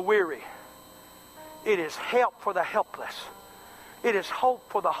rest for the weary. It is help for the helpless. It is hope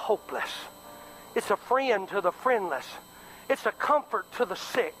for the hopeless. It's a friend to the friendless. It's a comfort to the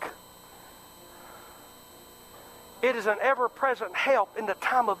sick. It is an ever-present help in the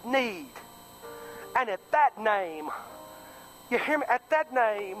time of need. And at that name, you hear me? At that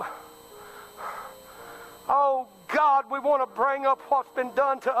name, oh God, we want to bring up what's been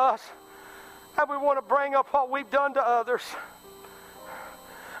done to us. And we want to bring up what we've done to others.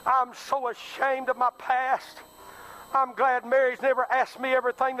 I'm so ashamed of my past. I'm glad Mary's never asked me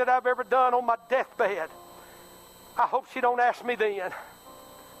everything that I've ever done on my deathbed. I hope she don't ask me then.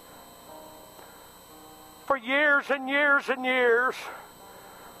 For years and years and years,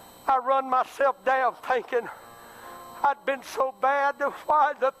 I run myself down thinking I'd been so bad that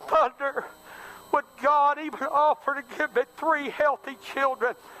why the thunder would God even offer to give me 3 healthy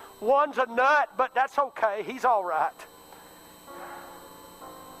children? One's a nut, but that's okay. He's all right.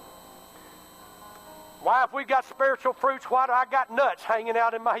 Why, if we got spiritual fruits, why do I got nuts hanging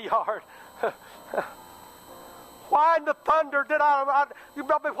out in my yard? Why in the thunder did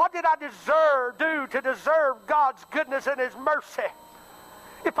what did I do to deserve God's goodness and his mercy?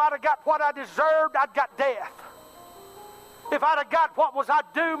 If I'd have got what I deserved, I'd got death. If I'd have got what was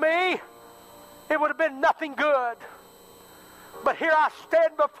due me, it would have been nothing good. But here I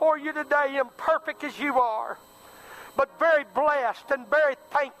stand before you today, imperfect as you are, but very blessed and very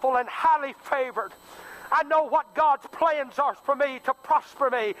thankful and highly favored. I know what God's plans are for me, to prosper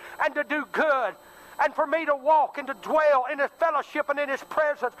me and to do good, and for me to walk and to dwell in his fellowship and in his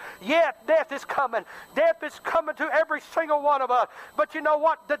presence. Yet death is coming. Death is coming to every single one of us. But you know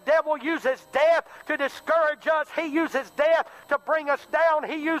what? The devil uses death to discourage us. He uses death to bring us down.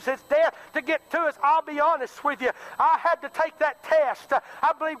 He uses death to get to us. I'll be honest with you. I had to take that test.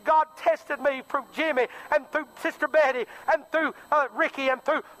 I believe God tested me through Jimmy and through Sister Betty and through Ricky and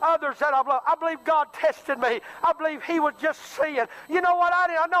through others that I've loved. I believe God tested me. I believe he was just seeing. You know what?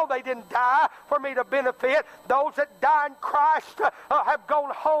 I know they didn't die for me to benefit. Those that die in Christ have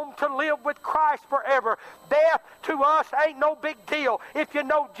gone home to live with Christ forever. Death to us ain't no big deal if you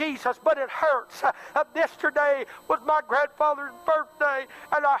know Jesus, but it hurts. Yesterday was my grandfather's birthday,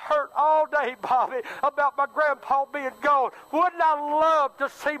 and I hurt all day, Bobby, about my grandpa being gone. Wouldn't I love to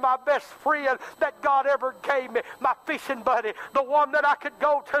see my best friend that God ever gave me, my fishing buddy, the one that I could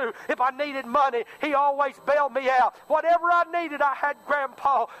go to if I needed money. He always bailed me out. Whatever I needed, I had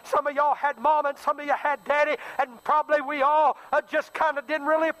Grandpa. Some of y'all had Mom, and some of you had Daddy, and probably we all just kind of didn't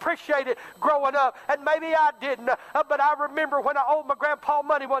really appreciate it growing up, and maybe I didn't, but I remember when I owed my grandpa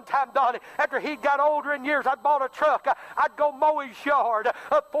money one time, Donnie, after he got older in years, I'd bought a truck. I'd go mow his yard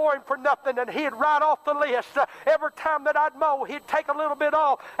for him for nothing, and he'd write off the list. Every time that I'd mow, he'd take a little bit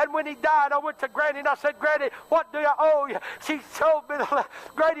off, and when he died, I went to Granny, and I said, Granny, what do I owe you? She showed me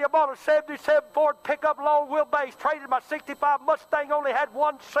Granny, I bought a 77 Ford pickup long wheelbase, traded my 65 Mustang, only had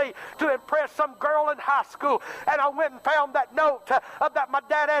one seat, to impress some girl in high school, and I went and found that note that my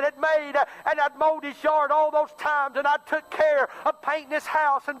dad had made, and I'd mowed his yard all those times, and I took care of painting his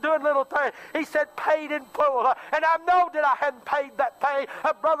house and doing little things. He said, paid in full, and I know that I hadn't paid that thing.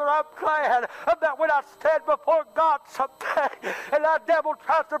 Brother, I'm glad that when I stand before God someday, and our devil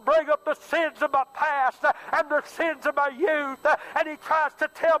tries to bring up the sins of my past and the sins of my youth, and he tries to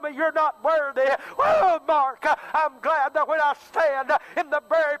tell me you're not worthy. Well, Mark, I'm glad that when I stand in the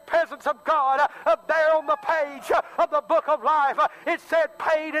very presence sons of God there on the page of the book of life. It said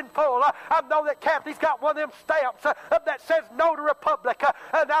paid in full. I know that Kathy's got one of them stamps that says no to Republic,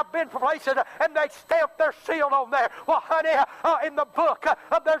 and I've been places and they stamp their seal on there. Well, honey, in the book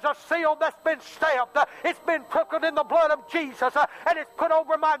there's a seal that's been stamped. It's been put in the blood of Jesus, and it's put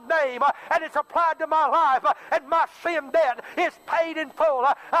over my name, and it's applied to my life, and my sin debt is paid in full.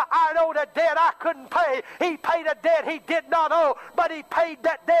 I owed a debt I couldn't pay. He paid a debt he did not owe, but he paid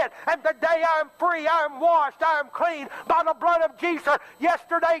that debt, and today I am free, I am washed, I am clean by the blood of Jesus.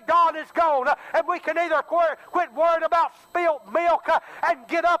 Yesterday gone is gone, and we can either quit worrying about spilt milk and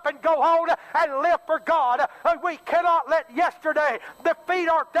get up and go on and live for God. We cannot let yesterday defeat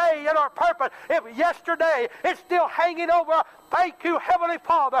our day and our purpose. If yesterday is still hanging over, thank you, Heavenly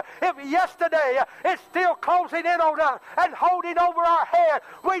Father. If yesterday is still closing in on us and holding over our head,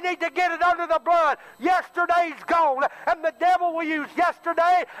 we need to get it under the blood. Yesterday's gone, and the devil will use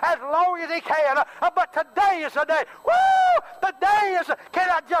yesterday as long as he can. But today is the day. Woo! The day is, can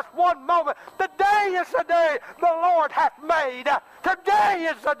I just one moment? The day is the day the Lord hath made. Today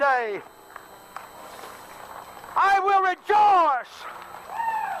is the day. I will rejoice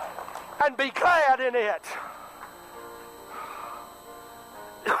and be glad in it.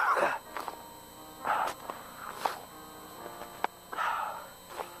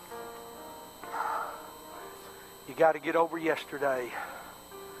 You got to get over yesterday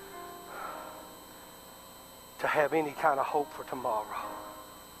to have any kind of hope for tomorrow.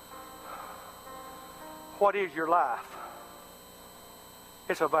 What is your life?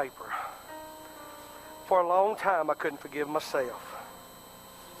 It's a vapor. For a long time, I couldn't forgive myself.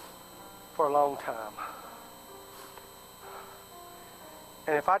 For a long time.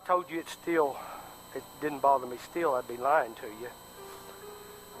 And if I told you it didn't bother me still, I'd be lying to you.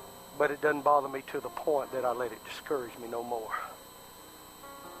 But it doesn't bother me to the point that I let it discourage me no more.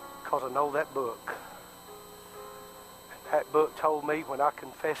 Because I know that book. And that book told me when I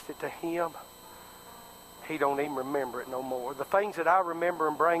confessed it to him, he don't even remember it no more. The things that I remember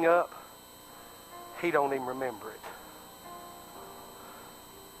and bring up, he don't even remember it.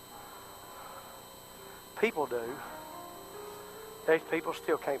 People do. There's people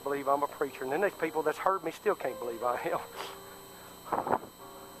still can't believe I'm a preacher. And then there's people that's heard me still can't believe I am.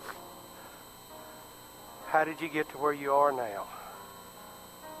 How did you get to where you are now?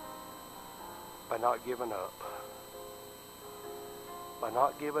 By not giving up. By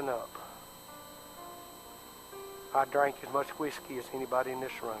not giving up. I drank as much whiskey as anybody in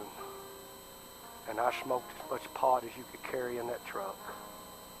this room. And I smoked as much pot as you could carry in that truck.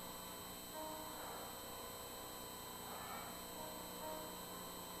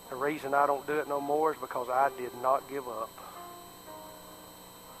 The reason I don't do it no more is because I did not give up.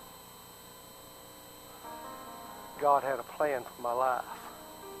 God had a plan for my life.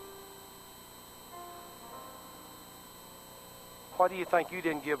 Why do you think you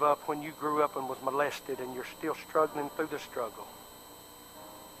didn't give up when you grew up and was molested and you're still struggling through the struggle?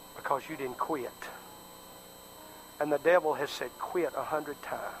 Because you didn't quit. And the devil has said quit 100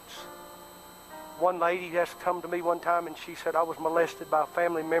 times. One lady has come to me one time and she said, I was molested by a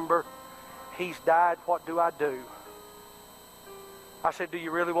family member. He's died. What do I do? I said, do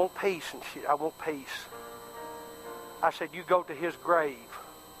you really want peace? And I want peace. I said, you go to his grave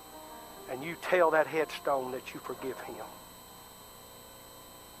and you tell that headstone that you forgive him.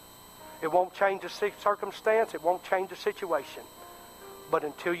 It won't change the circumstance. It won't change the situation. But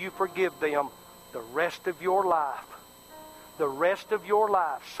until you forgive them, the rest of your life,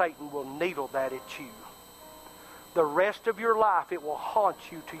 Satan will needle that at you. The rest of your life, it will haunt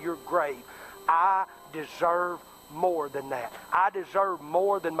you to your grave. I deserve more than that. I deserve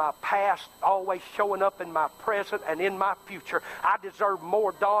more than my past always showing up in my present and in my future. I deserve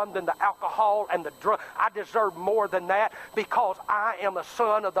more, Don, than the alcohol and the drug. I deserve more than that because I am a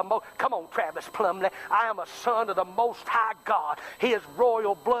son of the most... Come on, Travis Plumley. I am a son of the Most High God. His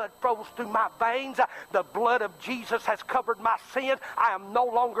royal blood flows through my veins. The blood of Jesus has covered my sins. I am no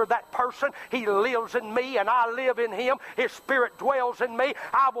longer that person. He lives in me and I live in him. His spirit dwells in me.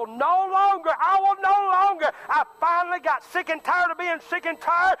 I will no longer... I finally got sick and tired of being sick and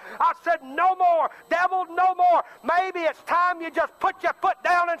tired. I said, no more. Devil, no more. Maybe it's time you just put your foot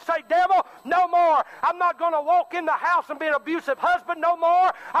down and say, devil, no more. I'm not going to walk in the house and be an abusive husband no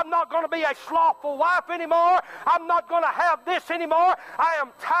more. I'm not going to be a slothful wife anymore. I'm not going to have this anymore. I am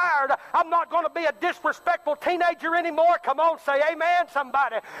tired. I'm not going to be a disrespectful teenager anymore. Come on, say amen,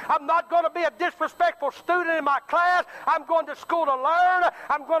 somebody. I'm not going to be a disrespectful student in my class. I'm going to school to learn.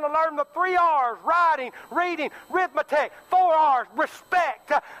 I'm going to learn the 3 R's, writing, reading, arithmetic, 4 R's,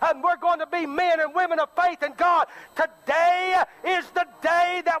 respect. And we're going to be men and women of faith in God. Today is the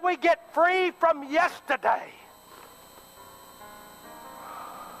day that we we get free from yesterday?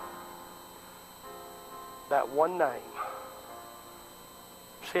 That one name.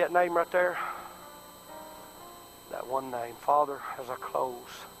 See that name right there? That one name. Father, as I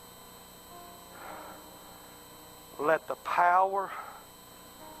close, let the power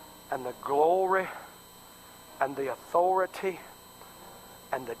and the glory and the authority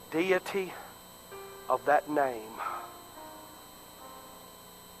and the deity of that name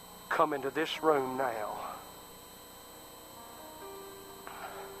come into this room now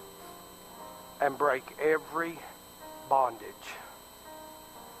and break every bondage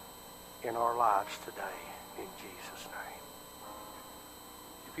in our lives today, in Jesus' name.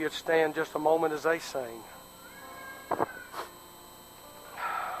 If you'd stand just a moment as they sing.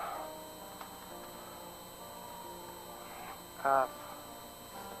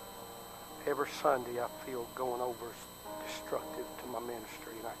 Every Sunday I feel going over is destructive to my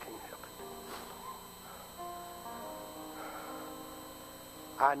ministry, and I can't help it.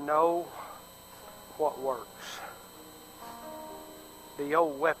 I know what works. The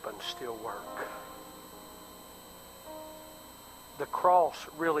old weapons still work. The cross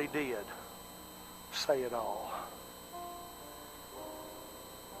really did say it all.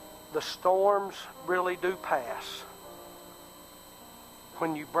 The storms really do pass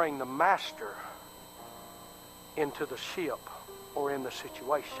when you bring the master into the ship or in the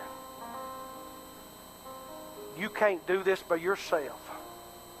situation. You can't do this by yourself.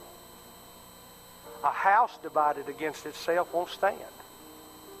 A house divided against itself won't stand.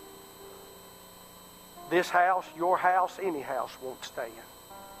 This house, your house, any house won't stand.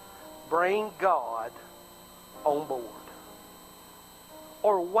 Bring God on board.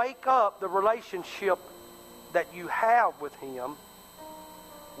 Or wake up the relationship that you have with Him.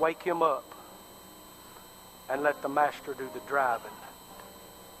 Wake Him up and let the master do the driving.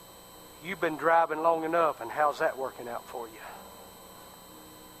 You've been driving long enough, and how's that working out for you?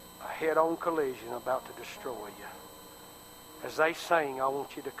 A head-on collision about to destroy you. As they sing, I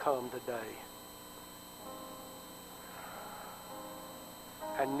want you to come today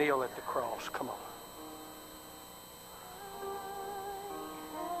and kneel at the cross. Come on.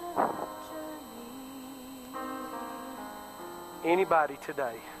 Anybody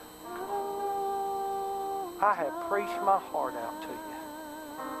today? I have preached my heart out to you.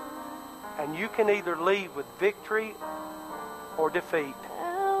 And you can either leave with victory or defeat.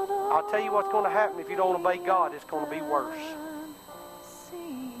 I'll tell you what's going to happen if you don't obey God. It's going to be worse.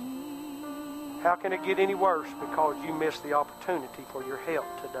 How can it get any worse? Because you missed the opportunity for your help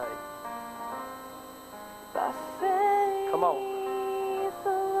today. Come on.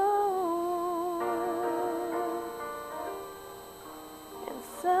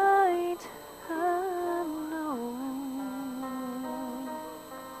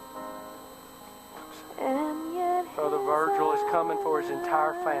 Brother Virgil is coming for his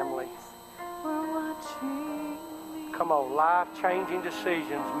entire family. Come on, life-changing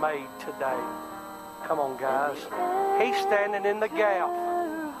decisions made today. Come on, guys. He's standing in the gap.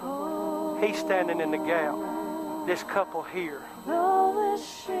 He's standing in the gap. This couple here.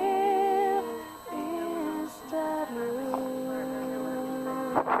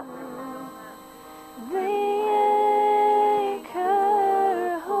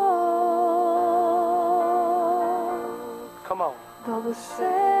 Come on. Though the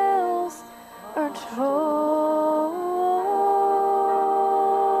sails are torn,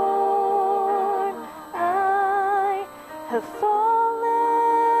 I have fallen.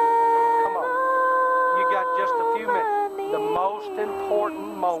 Come on. You got just a few minutes. The most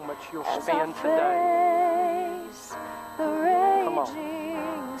important moments you'll spend today. Come on.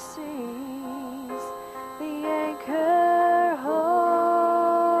 Seas, the anchor holds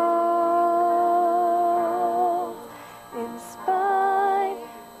in spite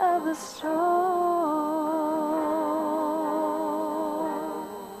of the storm.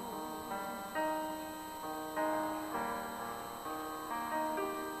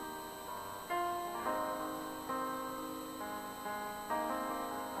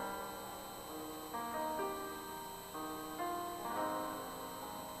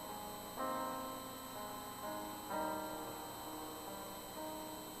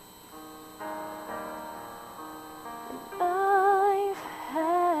 I've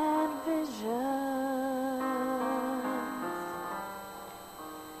had visions,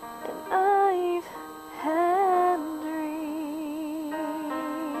 and I've had dreams.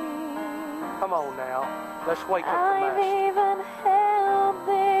 Come on now. Let's wake up the I've master. even held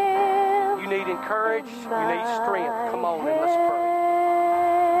them. You need encouragement. You need strength. Come on and let's pray.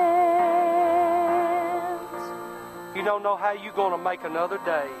 You You don't know how you're going to make another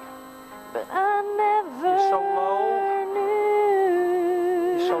day. but I never You're so low.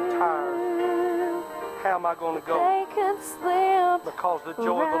 knew. You're so tired. How am I going to go? They could slip Because the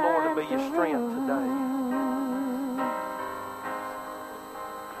joy of the Lord will be your strength today.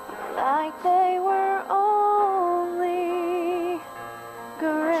 Like they were only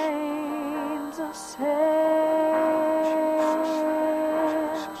grains of sand,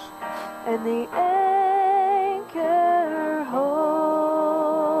 and the anchor holds,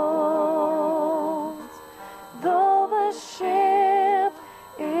 though the ship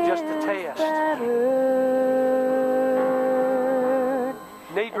is Just a test. battered.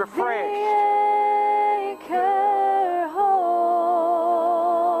 Need refreshed. The anchor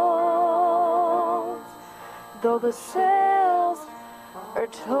holds, though the sails are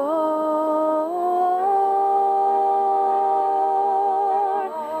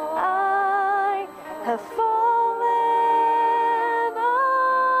torn. I have fallen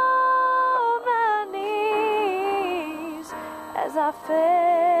on my knees as I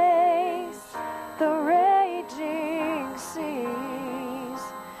face the raging seas.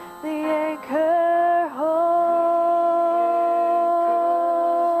 The anchor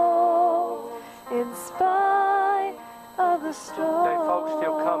holds in spite of the storm. Hey, folks,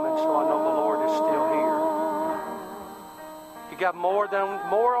 still coming, so I know the Lord is still here. You got more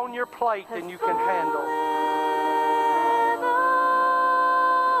on your plate than you can handle.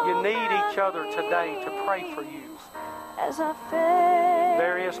 You need each other today to pray for you. As I face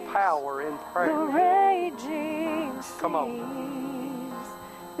There is power in the prayer. raging seas. Come on.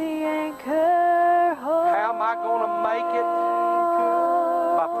 The anchor holds. How am I going to make it?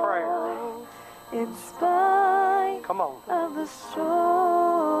 By prayer. In spite Come on. of the storm.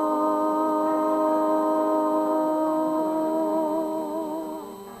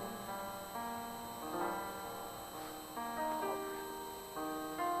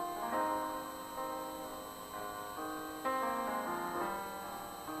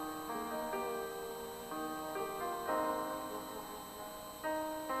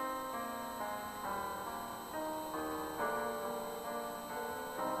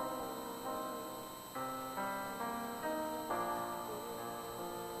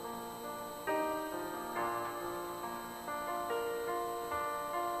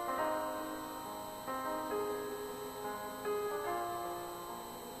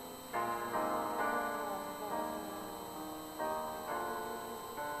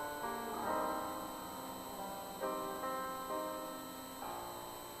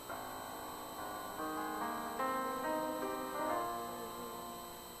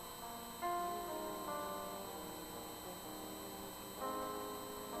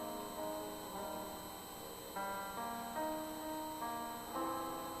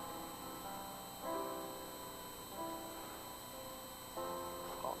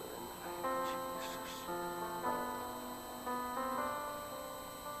 Father, in the name of Jesus.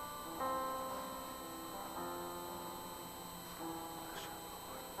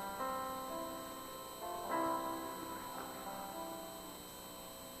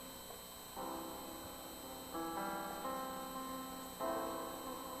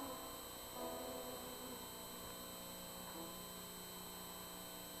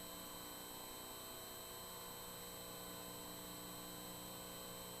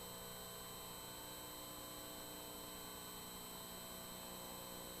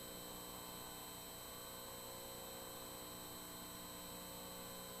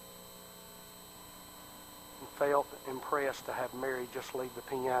 Felt impressed to have Mary just leave the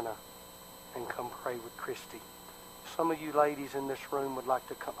piano and come pray with Christy. Some of you ladies in this room would like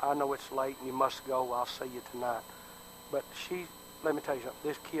to come. I know it's late and you must go. I'll see you tonight. But let me tell you something.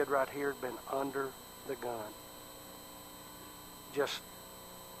 This kid right here has been under the gun. Just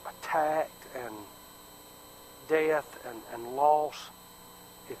attacked and death and loss.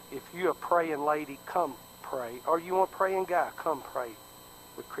 If you're a praying lady, come pray. Or you want a praying guy, come pray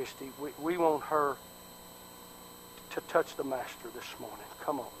with Christy. We want her to touch the Master this morning.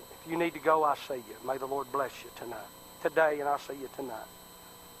 Come on. If you need to go, I'll see you. May the Lord bless you tonight. Today, and I'll see you tonight.